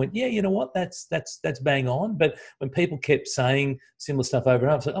things that I went, you know what, that's bang on. But when people kept saying similar stuff over and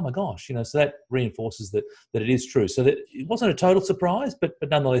over, I was like, oh my gosh, so that reinforces that it is true. So that it wasn't a total surprise, but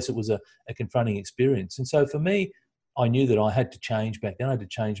nonetheless, it was a confronting experience. And so for me, I knew that I had to change back then. I had to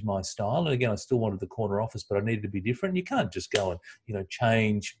change my style. And again, I still wanted the corner office, but I needed to be different. You can't just go and,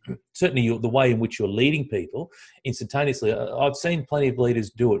 change certainly the way in which you're leading people instantaneously. I've seen plenty of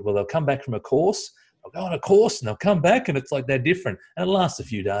leaders do it. Well, they'll come back from a course, they'll go on a course and they'll come back and it's like they're different. And it lasts a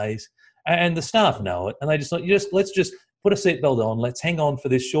few days. And the staff know it. And they just like, let's just put a seatbelt on. Let's hang on for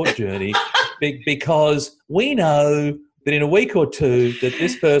this short journey because we know that in a week or two that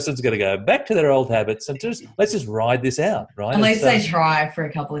this person's going to go back to their old habits and let's just ride this out, right? At least they try for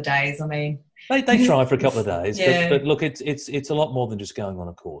a couple of days. I mean, they try for a couple of days, yeah. but look, it's a lot more than just going on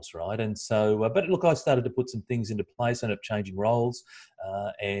a course, right? And so, but look, I started to put some things into place. I ended up changing roles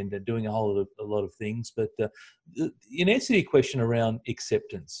and doing a lot of things. But in answer to your question around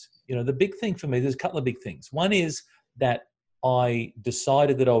acceptance, the big thing for me, there's a couple of big things. One is that I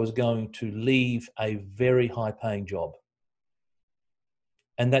decided that I was going to leave a very high-paying job.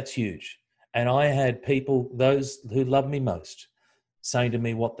 And that's huge. And I had people, those who love me most, saying to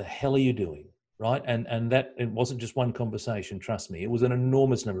me, what the hell are you doing? Right. And that it wasn't just one conversation, trust me, it was an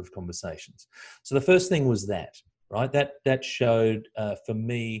enormous number of conversations. So the first thing was that, right? That showed for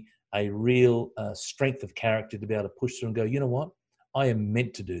me a real strength of character to be able to push through and go, you know what? I am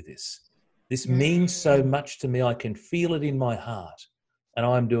meant to do this. This means so much to me. I can feel it in my heart. And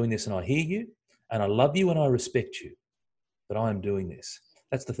I'm doing this and I hear you and I love you and I respect you. But I am doing this.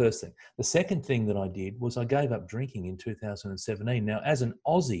 That's the first thing. The second thing that I did was I gave up drinking in 2017. Now, as an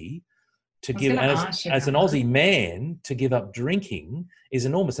Aussie, as an Aussie man, to give up drinking is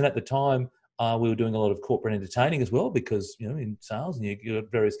enormous. And at the time, we were doing a lot of corporate entertaining as well because, in sales and you got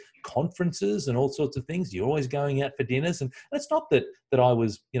various conferences and all sorts of things. You're always going out for dinners. And it's not that I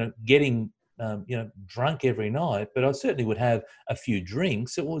was, getting drunk every night, but I certainly would have a few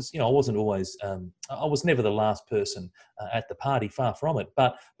drinks. It was, I wasn't always, I was never the last person at the party, far from it,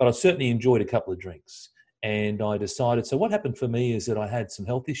 but I certainly enjoyed a couple of drinks. And I decided, so what happened for me is that I had some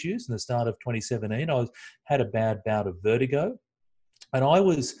health issues in the start of 2017. I had a bad bout of vertigo and I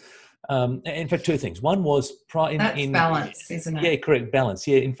was, in fact, two things. One was that's balance, isn't it? Yeah, correct. Balance.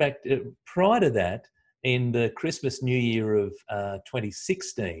 Yeah. In fact, prior to that, in the Christmas New Year of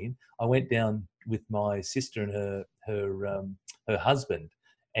 2016, I went down with my sister and her husband,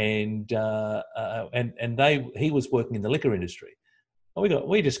 and he was working in the liquor industry.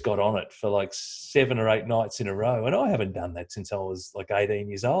 We just got on it for like 7 or 8 nights in a row, and I haven't done that since I was like 18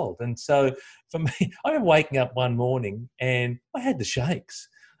 years old. And so for me, I remember waking up one morning and I had the shakes.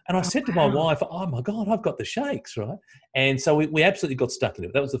 And I said to my wife, oh my God, I've got the shakes, right? And so we absolutely got stuck in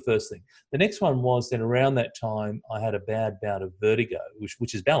it. That was the first thing. The next one was then around that time, I had a bad bout of vertigo,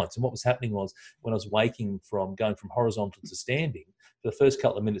 which is balance. And what was happening was when I was going from horizontal to standing, for the first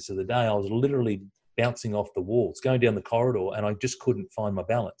couple of minutes of the day, I was literally bouncing off the walls, going down the corridor, and I just couldn't find my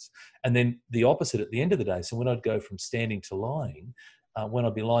balance. And then the opposite at the end of the day. So when I'd go from standing to lying, when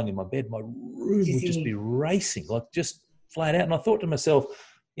I'd be lying in my bed, my room would just be racing, like just flat out. And I thought to myself,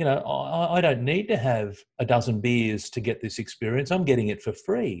 I don't need to have a dozen beers to get this experience. I'm getting it for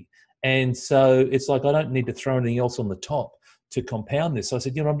free. And so it's like, I don't need to throw anything else on the top to compound this. So I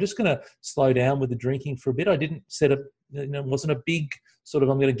said, I'm just going to slow down with the drinking for a bit. I didn't set up, it wasn't a big sort of,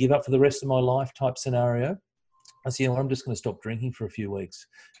 I'm going to give up for the rest of my life type scenario. I said, I'm just going to stop drinking for a few weeks.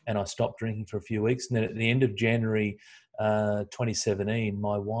 And I stopped drinking for a few weeks. And then at the end of January 2017,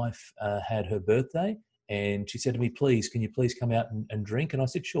 my wife had her birthday. And she said to me, please, can you please come out and drink? And I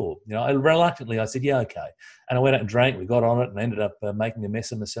said, sure. Reluctantly, I said, yeah, okay. And I went out and drank. We got on it and ended up making a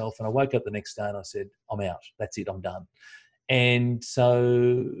mess of myself. And I woke up the next day and I said, I'm out. That's it. I'm done. And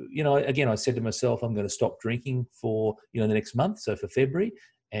so, again, I said to myself, I'm going to stop drinking for, the next month. So for February.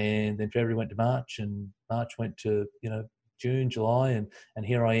 And then February went to March and March went to, June, July. And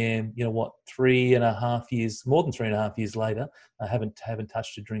here I am, 3.5 years, more than 3.5 years later, I haven't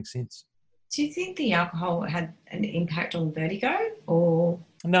touched a drink since. Do you think the alcohol had an impact on vertigo or?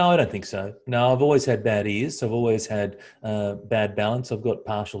 No, I don't think so. No, I've always had bad ears. I've always had bad balance. I've got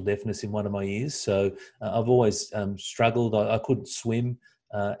partial deafness in one of my ears. So I've always struggled. I couldn't swim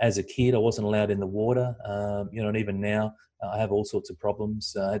as a kid. I wasn't allowed in the water. And even now I have all sorts of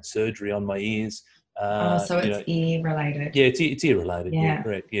problems. I had surgery on my ears. So it's ear related. Yeah, it's ear related. Yeah,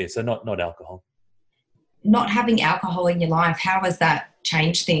 correct. Yeah, so not alcohol. Not having alcohol in your life, how has that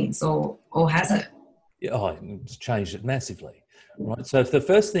changed things or has it? Yeah, it's changed it massively. Right. So the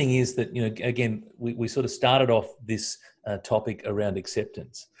first thing is that, again, we sort of started off this topic around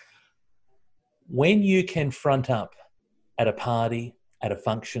acceptance. When you can front up at a party, at a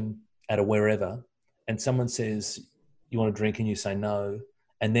function, at a wherever, and someone says, you want to drink and you say no,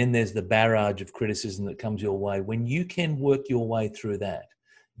 and then there's the barrage of criticism that comes your way, when you can work your way through that,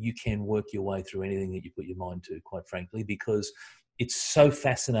 you can work your way through anything that you put your mind to, quite frankly, because it's so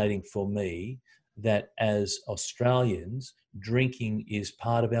fascinating for me that as Australians, drinking is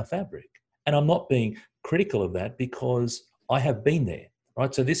part of our fabric. And I'm not being critical of that because I have been there,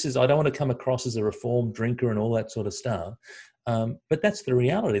 right? So I don't want to come across as a reformed drinker and all that sort of stuff. But that's the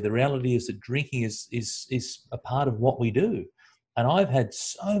reality. The reality is that drinking is a part of what we do. And I've had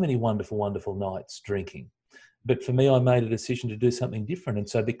so many wonderful, wonderful nights drinking. But for me, I made a decision to do something different. And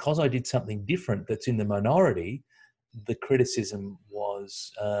so because I did something different that's in the minority, the criticism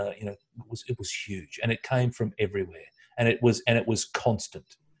was, it was huge, and it came from everywhere, and it was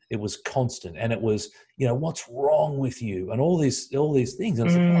constant. It was constant, and it was, what's wrong with you, and all these things. And I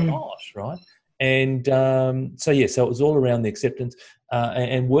was like, oh my gosh, right? And so it was all around the acceptance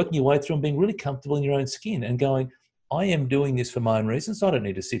and working your way through and being really comfortable in your own skin and going, I am doing this for my own reasons. I don't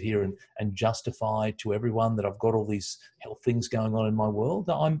need to sit here and justify to everyone that I've got all these health things going on in my world.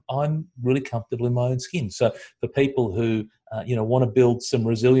 I'm really comfortable in my own skin. So for people who want to build some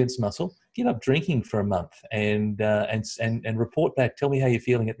resilience muscle, give up drinking for a month and report back. Tell me how you're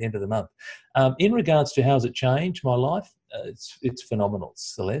feeling at the end of the month. In regards to how's it changed my life, it's phenomenal,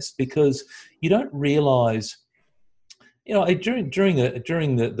 Celeste, because you don't realise. During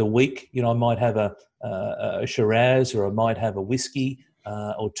the week, I might have a Shiraz, or I might have a whiskey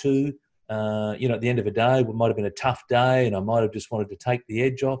or two. At the end of a day, it might have been a tough day, and I might have just wanted to take the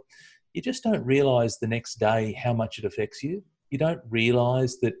edge off. You just don't realise the next day how much it affects you. You don't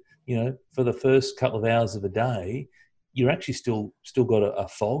realise that for the first couple of hours of the day, you're actually still got a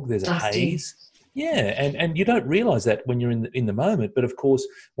fog. There's a haze. Yeah, and you don't realise that when you're in the moment. But of course,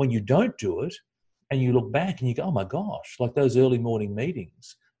 when you don't do it, and you look back and you go, oh my gosh, like those early morning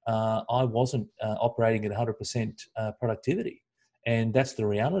meetings, I wasn't operating at 100% productivity, and that's the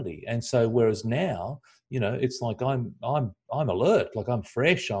reality. And so, whereas now, it's like I'm alert, like I'm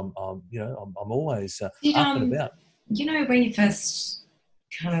fresh. I'm always up and about. When you first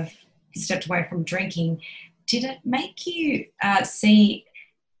kind of stepped away from drinking, did it make you see,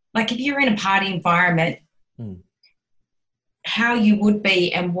 like, if you're in a party environment, how you would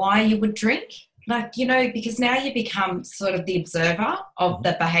be and why you would drink? Like, because now you become sort of the observer of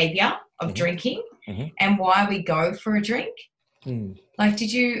the behaviour of drinking and why we go for a drink. Like,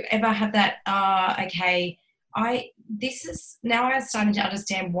 did you ever have that, now I'm starting to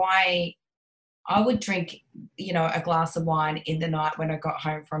understand why I would drink, a glass of wine in the night when I got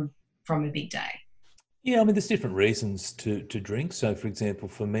home from a big day. Yeah, I mean, there's different reasons to drink. So, for example,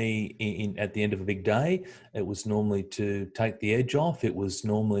 for me, at the end of a big day, it was normally to take the edge off. It was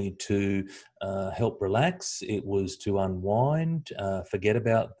normally to help relax. It was to unwind, forget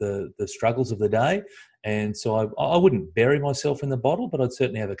about the struggles of the day. And so I wouldn't bury myself in the bottle, but I'd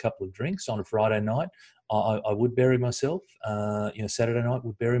certainly have a couple of drinks on a Friday night. I would bury myself. Saturday night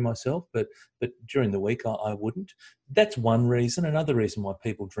would bury myself, but during the week I wouldn't. That's one reason. Another reason why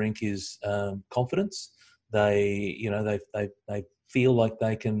people drink is confidence. They feel like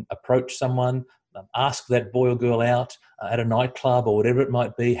they can approach someone, ask that boy or girl out at a nightclub or whatever it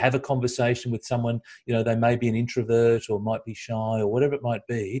might be, have a conversation with someone. They may be an introvert or might be shy or whatever it might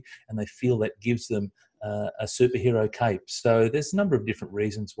be, and they feel that gives them a superhero cape. So there's a number of different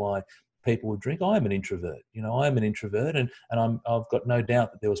reasons why people would drink. I am an introvert, and I've got no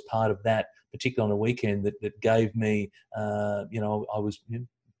doubt that there was part of that, particularly on a weekend, that gave me, I was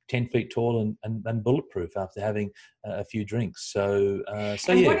 10 feet tall and bulletproof after having a few drinks. So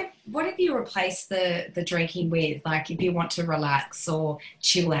yeah. What have you replaced the drinking with? Like, if you want to relax or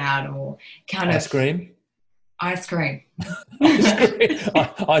chill out or Ice cream. Ice cream.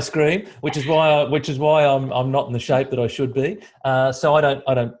 Ice cream, which is why I'm not in the shape that I should be. So I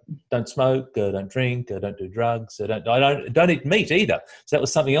don't smoke, don't drink, don't do drugs, I don't eat meat either. So that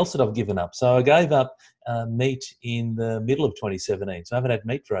was something else that I've given up. So I gave up meat in the middle of 2017. So I haven't had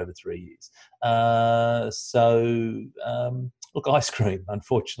meat for over 3 years. Look, ice cream,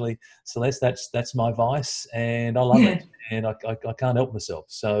 unfortunately, Celeste, that's my vice, and I love it, and I can't help myself.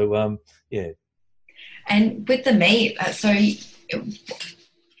 So yeah. And with the meat, so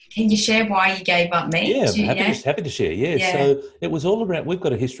can you share why you gave up meat? Yeah, happy to share. Yeah. So it was all around. We've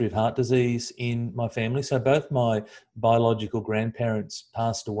got a history of heart disease in my family. So both my biological grandparents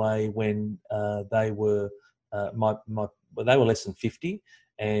passed away when they were they were less than 50,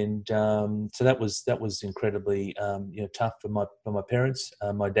 and so that was incredibly tough for my parents.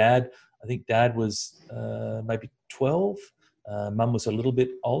 My dad, I think Dad was maybe 12. Mum was a little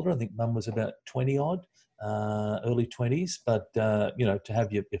bit older. I think Mum was about 20 odd, early 20s. But to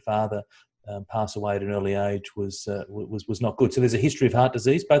have your father pass away at an early age was not good. So there's a history of heart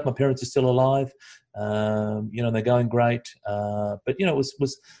disease. Both my parents are still alive. and they're going great. But that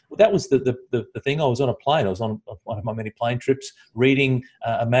was the thing. I was on a plane. I was on one of my many plane trips, reading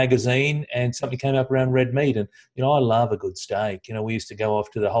a magazine, and something came up around red meat. And I love a good steak. We used to go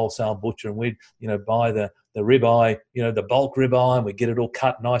off to the wholesale butcher, and we'd buy the ribeye, the bulk ribeye, and we get it all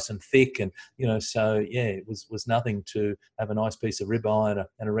cut nice and thick. And so yeah, it was nothing to have a nice piece of ribeye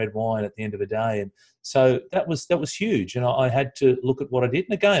and a red wine at the end of the day. And so that was huge. And I had to look at what I did.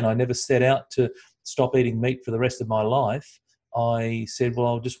 And again, I never set out to stop eating meat for the rest of my life. I said,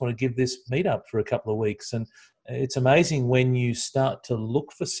 well, I just want to give this meat up for a couple of weeks. And it's amazing when you start to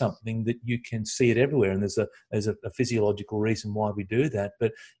look for something that you can see it everywhere. And there's a physiological reason why we do that.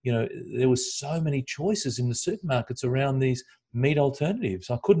 But, there was so many choices in the supermarkets around these meat alternatives.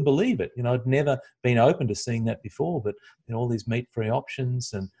 I couldn't believe it. I'd never been open to seeing that before, but all these meat-free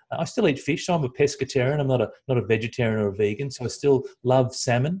options. And I still eat fish, so I'm a pescatarian. I'm not a vegetarian or a vegan, so I still love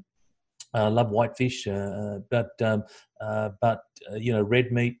salmon. I love whitefish, but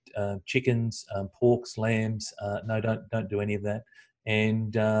red meat, chickens, porks, lambs. No, don't do any of that.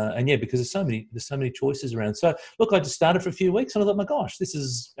 And yeah, because there's so many choices around. So look, I just started for a few weeks, and I thought, my gosh, this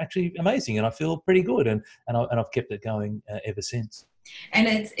is actually amazing, and I feel pretty good, and I've kept it going ever since.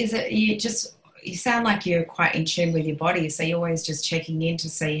 And you sound like you're quite in tune with your body, so you're always just checking in to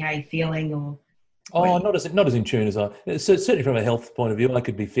see how you're feeling, or. Oh, not as in tune as I. So certainly from a health point of view, I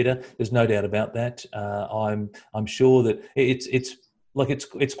could be fitter. There's no doubt about that. I'm sure that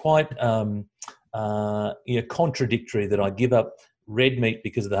it's quite contradictory that I give up red meat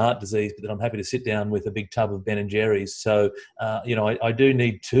because of the heart disease, but that I'm happy to sit down with a big tub of Ben and Jerry's. So I do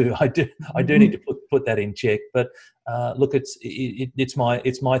need to need to put that in check. But look, it's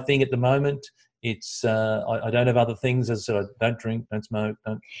my thing at the moment. It's I don't have other things. As I said, I don't drink, don't smoke,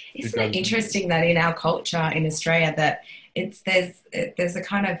 don't. Isn't it interesting that in our culture in Australia that there's a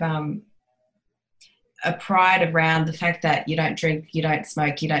kind of a pride around the fact that you don't drink, you don't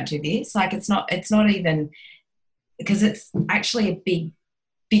smoke, you don't do this. Like it's not even, because it's actually a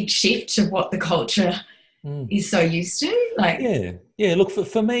big shift to what the culture is so used to. Like yeah. Look,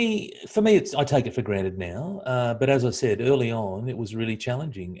 for me, I take it for granted now. But as I said early on, it was really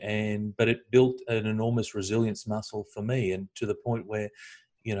challenging, but it built an enormous resilience muscle for me, and to the point where,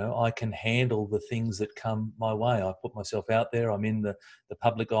 I can handle the things that come my way. I put myself out there. I'm in the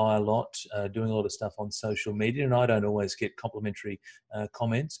public eye a lot, doing a lot of stuff on social media, and I don't always get complimentary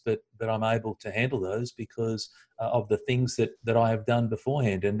comments, but I'm able to handle those because of the things that I have done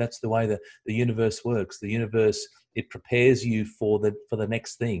beforehand. And that's the way the universe works. The universe, it prepares you for the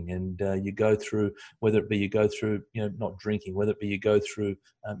next thing, and you go through, whether it be you go through not drinking, whether it be you go through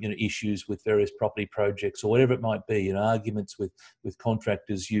issues with various property projects or whatever it might be, arguments with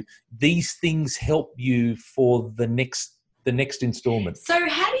contractors. These things help you for the next installment. So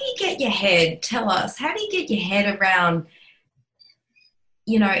how do you get your head? Tell us, how do you get your head around?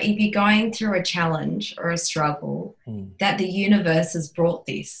 If you're going through a challenge or a struggle, that the universe has brought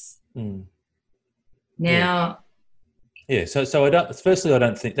this. Now. Yeah, so I don't. Firstly, I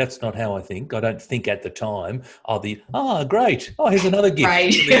don't think that's not how I think. I don't think at the time great. Oh, here's another gift.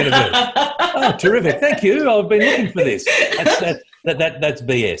 Right. Oh, terrific! Thank you. I've been looking for this. That's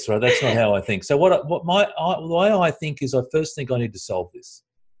BS, right? That's not how I think. So the way I think is, I first think I need to solve this.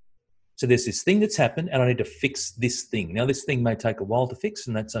 So there's this thing that's happened, and I need to fix this thing. Now, this thing may take a while to fix,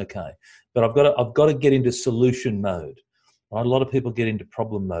 and that's okay. But I've got to get into solution mode. Right? A lot of people get into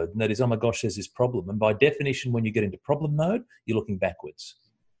problem mode, and that is, oh my gosh, there's this problem. And by definition, when you get into problem mode, you're looking backwards.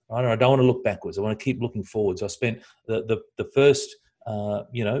 Right? And I don't want to look backwards. I want to keep looking forwards. I spent the first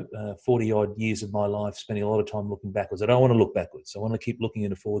 40 odd years of my life spending a lot of time looking backwards. I don't want to look backwards. I want to keep looking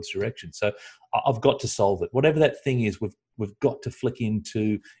in a forwards direction. So I've got to solve it. Whatever that thing is, we've got to flick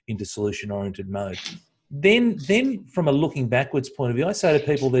into solution oriented mode. Then from a looking backwards point of view, I say to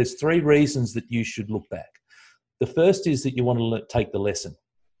people, there's 3 reasons that you should look back. The first is that you want to take the lesson.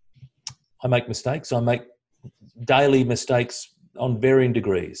 I make mistakes. I make daily mistakes on varying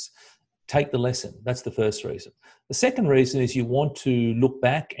degrees. Take the lesson. That's the first reason. The second reason is you want to look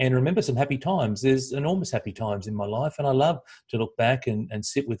back and remember some happy times. There's enormous happy times in my life, and I love to look back and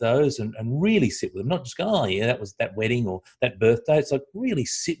sit with those and really sit with them. Not just go, oh yeah, that was that wedding or that birthday. It's like really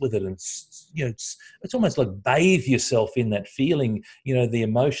sit with it, and it's almost like bathe yourself in that feeling, the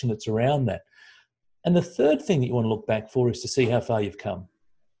emotion that's around that. And the third thing that you want to look back for is to see how far you've come.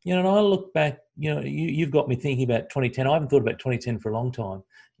 And I look back, you've got me thinking about 2010. I haven't thought about 2010 for a long time.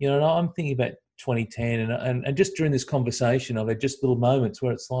 And I'm thinking about 2010 and just during this conversation, I've had just little moments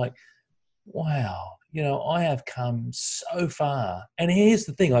where it's like, wow, I have come so far. And here's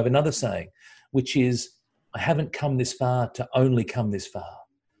the thing, I have another saying, which is, I haven't come this far to only come this far.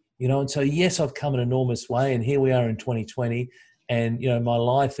 And so, yes, I've come an enormous way, and here we are in 2020, and, my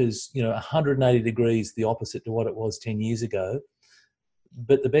life is, 180 degrees the opposite to what it was 10 years ago,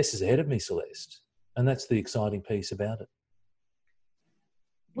 but the best is ahead of me, Celeste. And that's the exciting piece about it.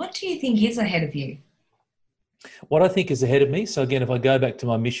 What do you think is ahead of you? What I think is ahead of me, so again, if I go back to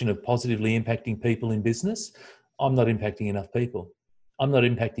my mission of positively impacting people in business, I'm not impacting enough people. I'm not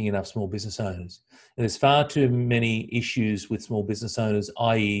impacting enough small business owners. And there's far too many issues with small business owners,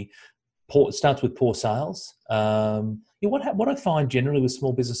 i.e., it starts with poor sales. What I find generally with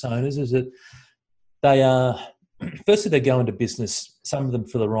small business owners is that they are, firstly, they go into business, some of them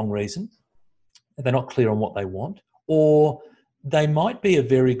for the wrong reason. They're not clear on what they want, or they might be a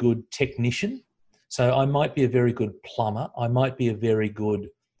very good technician. So I might be a very good plumber. I might be a very good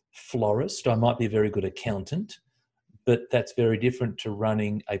florist. I might be a very good accountant, but that's very different to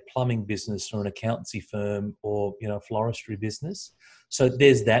running a plumbing business or an accountancy firm or, a floristry business. So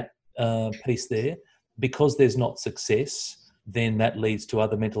there's that piece there. Because there's not success, then that leads to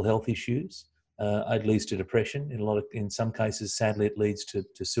other mental health issues. It leads to depression. In some cases, sadly, it leads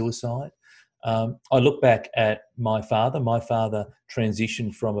to suicide. I look back at my father. My father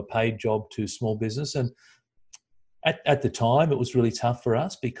transitioned from a paid job to small business, and at the time, it was really tough for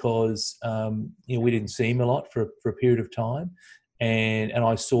us because we didn't see him a lot for a period of time, and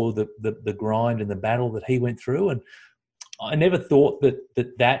I saw the grind and the battle that he went through, and I never thought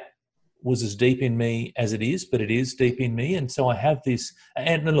that was as deep in me as it is, but it is deep in me. And so I have this,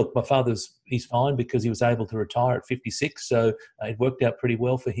 and look, my he's fine because he was able to retire at 56. So it worked out pretty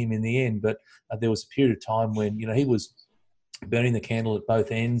well for him in the end. But there was a period of time when, he was burning the candle at both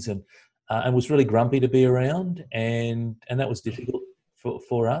ends and was really grumpy to be around. And that was difficult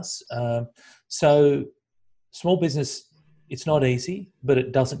for us. So small business, it's not easy, but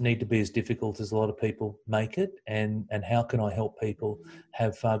it doesn't need to be as difficult as a lot of people make it. And how can I help people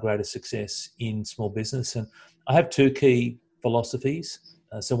have far greater success in small business? And I have two key philosophies.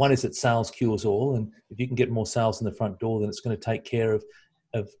 So one is that sales cures all. And if you can get more sales in the front door, then it's going to take care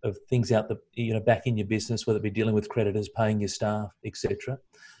of things out back in your business, whether it be dealing with creditors, paying your staff, etc.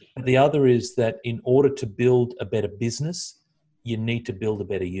 But the other is that in order to build a better business, you need to build a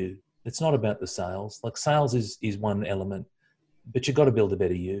better you. It's not about the sales. Like sales is one element, but you've got to build a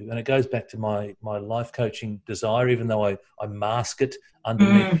better you. And it goes back to my life coaching desire, even though I mask it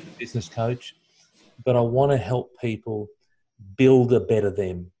underneath business coach. But I want to help people build a better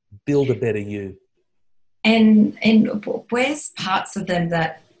them, build a better you. And where's parts of them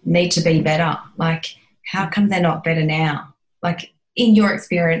that need to be better? Like, how come they're not better now? Like, in your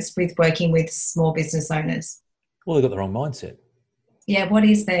experience with working with small business owners? Well, they've got the wrong mindset. Yeah,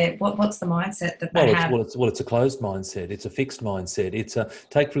 what's the mindset that they have? It's a closed mindset. It's a fixed mindset.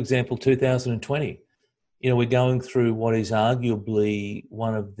 Take, for example, 2020. We're going through what is arguably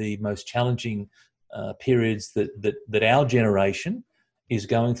one of the most challenging periods that our generation is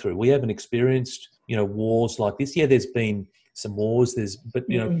going through. We haven't experienced, wars like this. Yeah, there's been some wars, but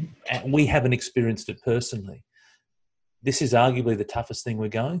we haven't experienced it personally. This is arguably the toughest thing we're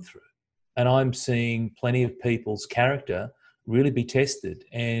going through. And I'm seeing plenty of people's character really be tested.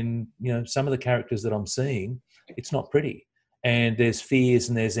 And, some of the characters that I'm seeing, it's not pretty. And there's fears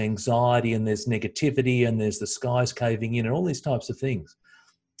and there's anxiety and there's negativity and there's the skies caving in and all these types of things.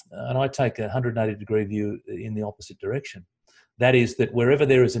 And I take a 180 degree view in the opposite direction. That is that wherever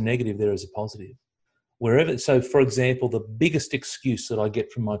there is a negative, there is a positive. So for example, the biggest excuse that I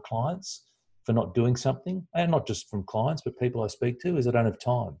get from my clients for not doing something, and not just from clients, but people I speak to, is I don't have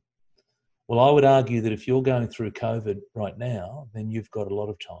time. Well, I would argue that if you're going through COVID right now, then you've got a lot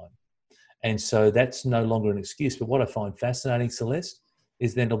of time. And so that's no longer an excuse. But what I find fascinating, Celeste,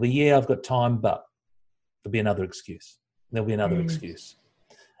 is then it'll be, I've got time, but there'll be another excuse. There'll be another excuse.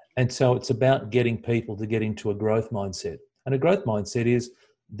 And so it's about getting people to get into a growth mindset. And a growth mindset is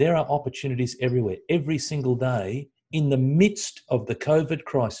there are opportunities everywhere. Every single day, in the midst of the COVID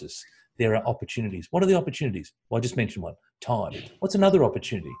crisis, there are opportunities. What are the opportunities? Well, I just mentioned one, time. What's another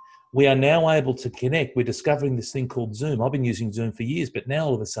opportunity? We are now able to connect. We're discovering this thing called Zoom. I've been using Zoom for years, but now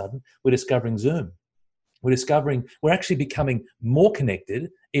all of a sudden we're discovering Zoom. We're actually becoming more connected,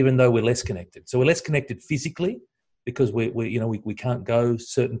 even though we're less connected. So we're less connected physically because we can't go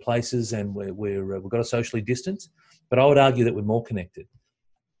certain places and we've got to socially distance. But I would argue that we're more connected.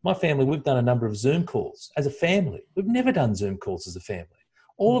 My family, we've done a number of Zoom calls as a family. We've never done Zoom calls as a family.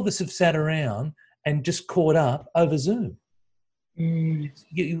 All of us have sat around and just caught up over Zoom.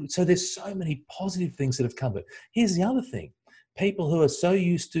 So there's so many positive things that have come. But here's the other thing. people who are so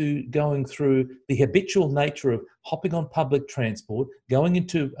used to going through the habitual nature of hopping on public transport, going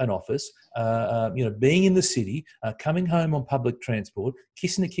into an office, being in the city, coming home on public transport,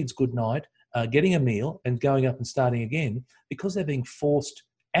 kissing the kids goodnight, getting a meal and going up and starting again, because they're being forced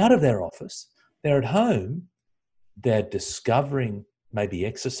out of their office. They're at home. They're discovering maybe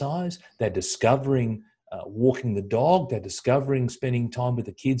exercise. They're discovering walking the dog. They're discovering spending time with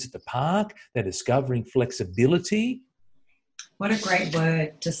the kids at the park. They're discovering flexibility. What a great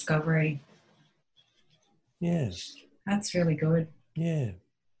word, discovery. Yeah. That's really good. Yeah.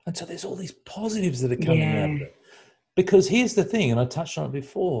 And so there's all these positives that are coming out of it. Because here's the thing, and I touched on it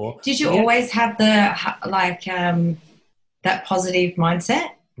before. Did you always have the, that positive mindset,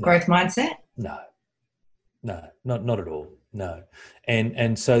 growth mindset? No, not at all. No.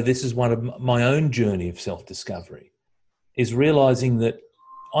 And so this is one of my own journey of self-discovery, is realizing that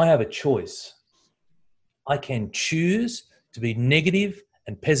I have a choice. I can choose to be negative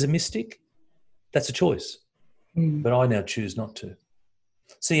and pessimistic. That's a choice. But I now choose not to.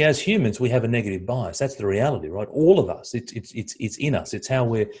 See, as humans, we have a negative bias. That's the reality, right? All of us. It's in us. It's how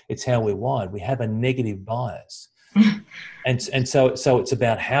we're wired. We have a negative bias. and so it's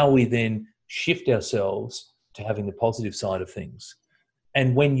about how we then shift ourselves to having the positive side of things.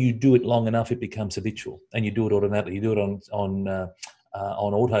 And when you do it long enough, it becomes habitual, and you do it automatically. You do it on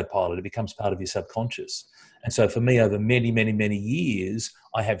autopilot. It becomes part of your subconscious. And so for me, over many, many, many years,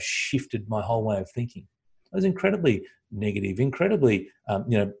 I have shifted my whole way of thinking. I was incredibly negative, incredibly,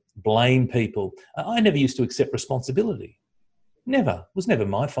 blame people. I never used to accept responsibility. Never. It was never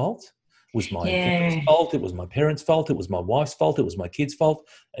my fault. It was my parents' fault. It was my parents' fault. It was my wife's fault. It was my kids' fault.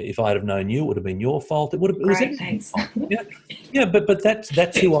 If I had have known you, it would have been your fault. It was everybody's fault. Yeah, but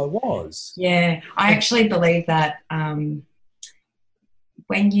that's who I was. Yeah, I actually believe that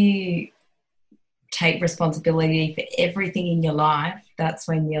when you take responsibility for everything in your life, that's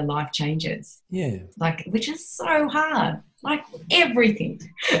when your life changes. Yeah. Which is so hard. Everything.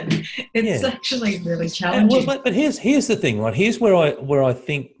 It's actually really challenging. But here's the thing, right? Here's where I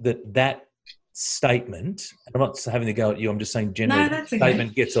think that statement, and I'm not having to go at you, I'm just saying generally, that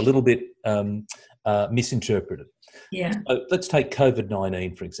statement gets a little bit misinterpreted. Yeah. So let's take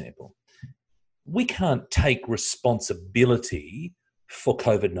COVID-19, for example. We can't take responsibility for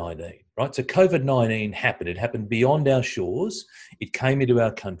COVID-19, right? So COVID-19 happened. It happened beyond our shores. It came into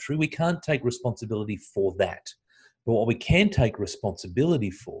our country. We can't take responsibility for that. But what we can take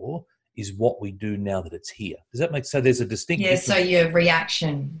responsibility for is what we do now that it's here. Does that make sense? So there's a distinct difference. So your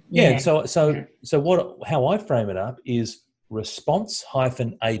reaction. Yeah. How I frame it up is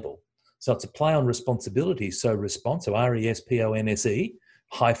response-able. So it's a play on responsibility. So response, so RESPONSE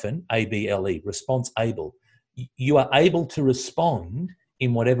 -ABLE, response-able. You are able to respond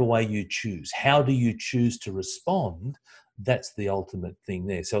in whatever way you choose. How do you choose to respond? That's the ultimate thing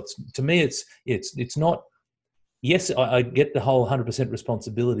there. So to me, it's not. Yes, I get the whole 100%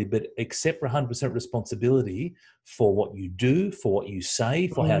 responsibility, but accept 100% responsibility for what you do, for what you say,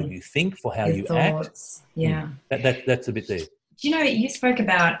 for how you think, for how you act. Yeah, that's a bit there. You spoke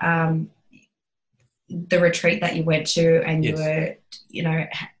about the retreat that you went to, and you were,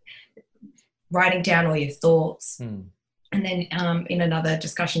 writing down all your thoughts. And then in another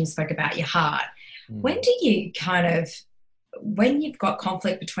discussion, you spoke about your heart. When do you when you've got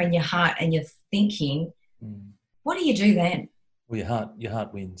conflict between your heart and your thinking, what do you do then? Well, your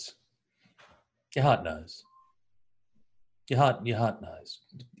heart wins. Your heart knows. Your heart knows.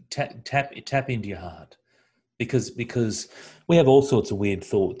 Tap into your heart, because we have all sorts of weird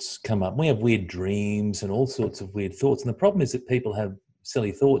thoughts come up. We have weird dreams and all sorts of weird thoughts. And the problem is that people have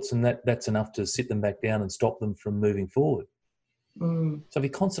silly thoughts, and that's enough to sit them back down and stop them from moving forward. So if you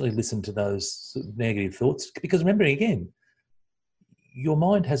constantly listen to those negative thoughts, because remember again, your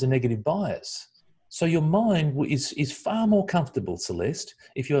mind has a negative bias. So your mind is far more comfortable, Celeste,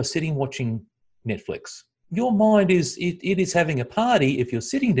 if you are sitting watching Netflix. Your mind is having a party if you're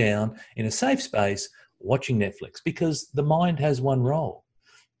sitting down in a safe space watching Netflix, because the mind has one role,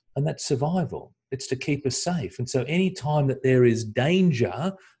 and that's survival. It's to keep us safe. And so any time that there is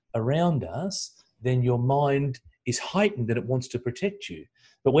danger around us, then your mind is heightened and it wants to protect you.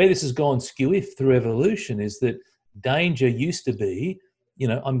 But where this has gone skew-if through evolution is that danger used to be,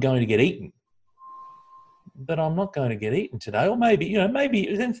 I'm going to get eaten. But I'm not going to get eaten today. Or maybe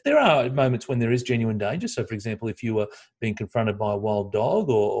there are moments when there is genuine danger. So, for example, if you were being confronted by a wild dog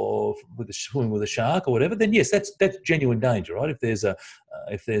or swimming with a shark or whatever, then yes, that's genuine danger, right? If there's a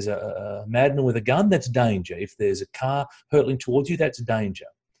madman with a gun, that's danger. If there's a car hurtling towards you, that's danger.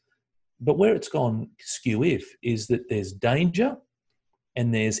 But where it's gone skew-if is that there's danger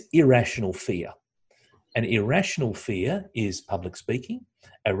and there's irrational fear. And irrational fear is public speaking.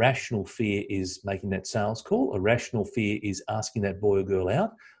 Irrational fear is making that sales call. Irrational fear is asking that boy or girl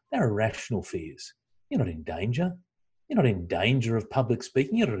out. They're irrational fears. You're not in danger. You're not in danger of public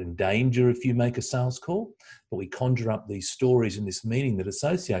speaking. You're not in danger if you make a sales call. But we conjure up these stories in this meaning that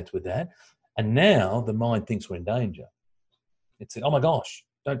associates with that. And now the mind thinks we're in danger. It's like, oh my gosh,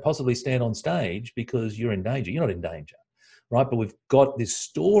 don't possibly stand on stage because you're in danger. You're not in danger, right? But we've got this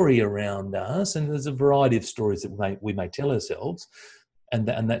story around us, and there's a variety of stories that we may tell ourselves, and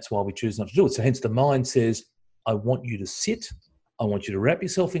that's why we choose not to do it. So hence the mind says, I want you to sit. I want you to wrap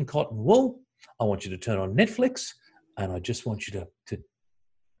yourself in cotton wool. I want you to turn on Netflix, and I just want you to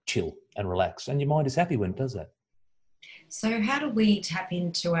chill and relax. And your mind is happy when it does that. So how do we tap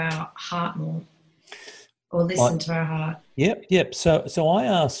into our heart more, or listen to our heart? Yep. So I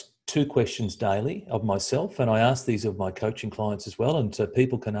ask 2 questions daily of myself, and I ask these of my coaching clients as well. And so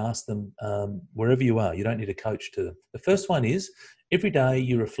people can ask them wherever you are. You don't need a coach to them. The first one is, every day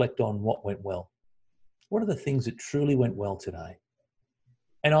you reflect on what went well. What are the things that truly went well today?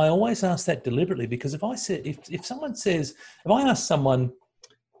 And I always ask that deliberately, because if I ask someone,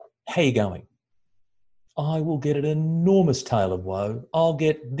 how are you going? I will get an enormous tale of woe. I'll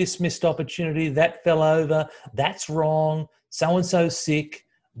get this missed opportunity, that fell over, that's wrong, so-and-so's sick,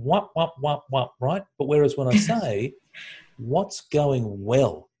 what, right? But whereas when I say, what's going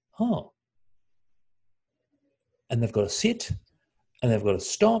well? And they've got to sit, and they've got to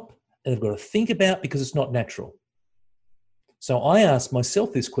stop, and they've got to think about, because it's not natural. So I ask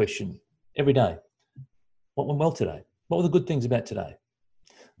myself this question every day. What went well today? What were the good things about today?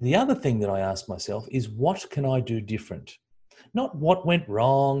 The other thing that I ask myself is, what can I do different? Not what went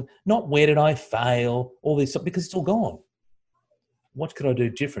wrong, not where did I fail, all this stuff, because it's all gone. What could I do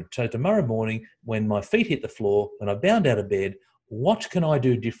different? So tomorrow morning, when my feet hit the floor, when I bound out of bed, what can I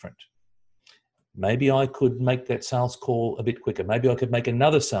do different? Maybe I could make that sales call a bit quicker. Maybe I could make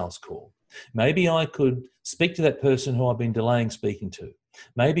another sales call. Maybe I could speak to that person who I've been delaying speaking to.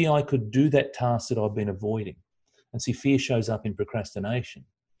 Maybe I could do that task that I've been avoiding. And see, fear shows up in procrastination.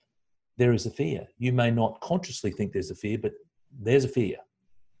 There is a fear. You may not consciously think there's a fear, but there's a fear.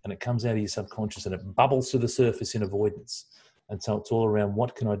 And it comes out of your subconscious and it bubbles to the surface in avoidance. And so it's all around,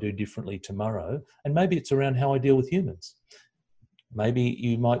 what can I do differently tomorrow? And maybe it's around how I deal with humans. Maybe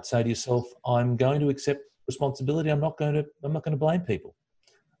you might say to yourself, I'm going to accept responsibility. I'm not going to blame people.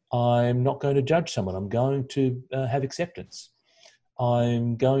 I'm not going to judge someone. I'm going to have acceptance.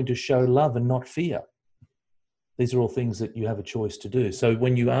 I'm going to show love and not fear. These are all things that you have a choice to do. So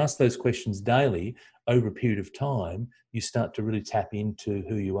when you ask those questions daily over a period of time, you start to really tap into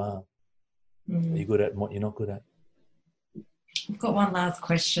who you are. What you're good at and what you're not good at. I've got one last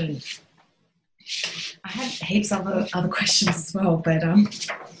question. I have heaps of other questions as well, but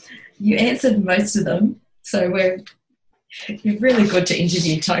you answered most of them. So you're really good to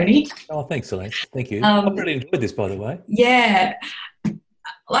interview, Tony. Oh, thanks, Elaine. Thank you. I've really enjoyed this, by the way. Yeah.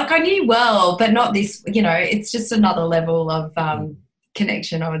 Like, I knew well, but not this, it's just another level of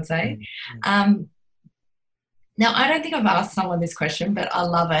connection, I would say. Now, I don't think I've asked someone this question, but I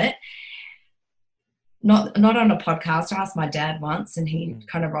love it. Not on a podcast. I asked my dad once, and he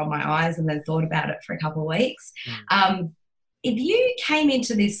kind of rolled my eyes and then thought about it for a couple of weeks. If you came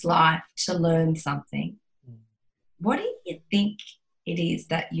into this life to learn something, what do you think it is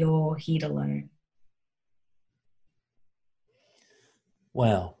that you're here to learn?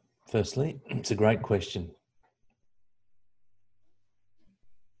 Wow. Firstly, it's a great question.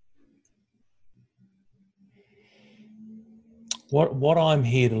 What I'm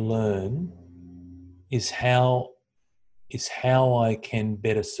here to learn is how I can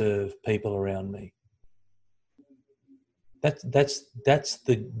better serve people around me. That's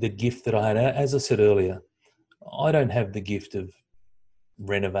the gift that I had. As I said earlier, I don't have the gift of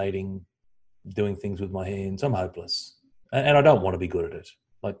renovating, doing things with my hands. I'm hopeless. And I don't want to be good at it.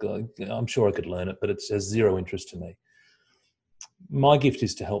 Like, I'm sure I could learn it, but it has zero interest to me. My gift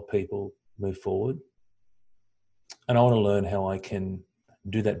is to help people move forward. And I want to learn how I can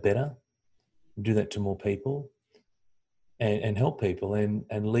do that better, do that to more people, and help people and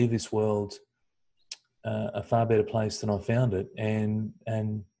leave this world a far better place than I found it. And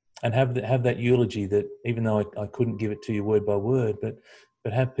have that eulogy that, even though I couldn't give it to you word by word,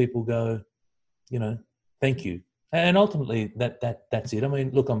 but have people go, thank you. And ultimately, that's it. I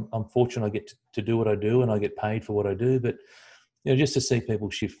mean, look, I'm fortunate I get to do what I do, and I get paid for what I do. But just to see people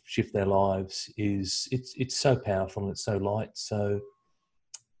shift their lives it's so powerful, and it's so light. So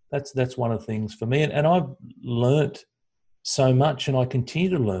that's one of the things for me. And I've learnt so much, and I continue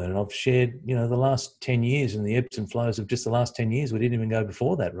to learn. And I've shared, the last 10 years and the ebbs and flows of just the last 10 years. We didn't even go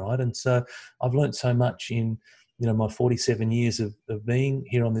before that, right? And so I've learned so much in, my 47 years of being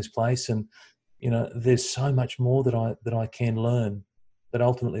here on this place. And, there's so much more that I can learn. But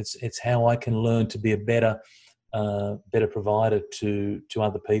ultimately, it's how I can learn to be a better provider to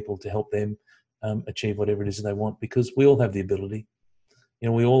other people, to help them achieve whatever it is they want, because we all have the ability.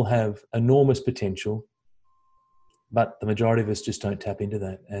 We all have enormous potential, but the majority of us just don't tap into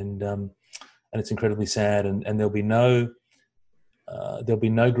that, and it's incredibly sad. And there'll be no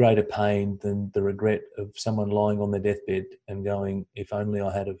greater pain than the regret of someone lying on their deathbed and going, if only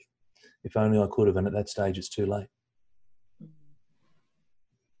I could have, and at that stage it's too late.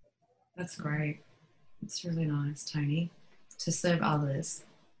 That's great. It's really nice, Tony, to serve others.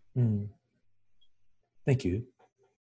 Thank you.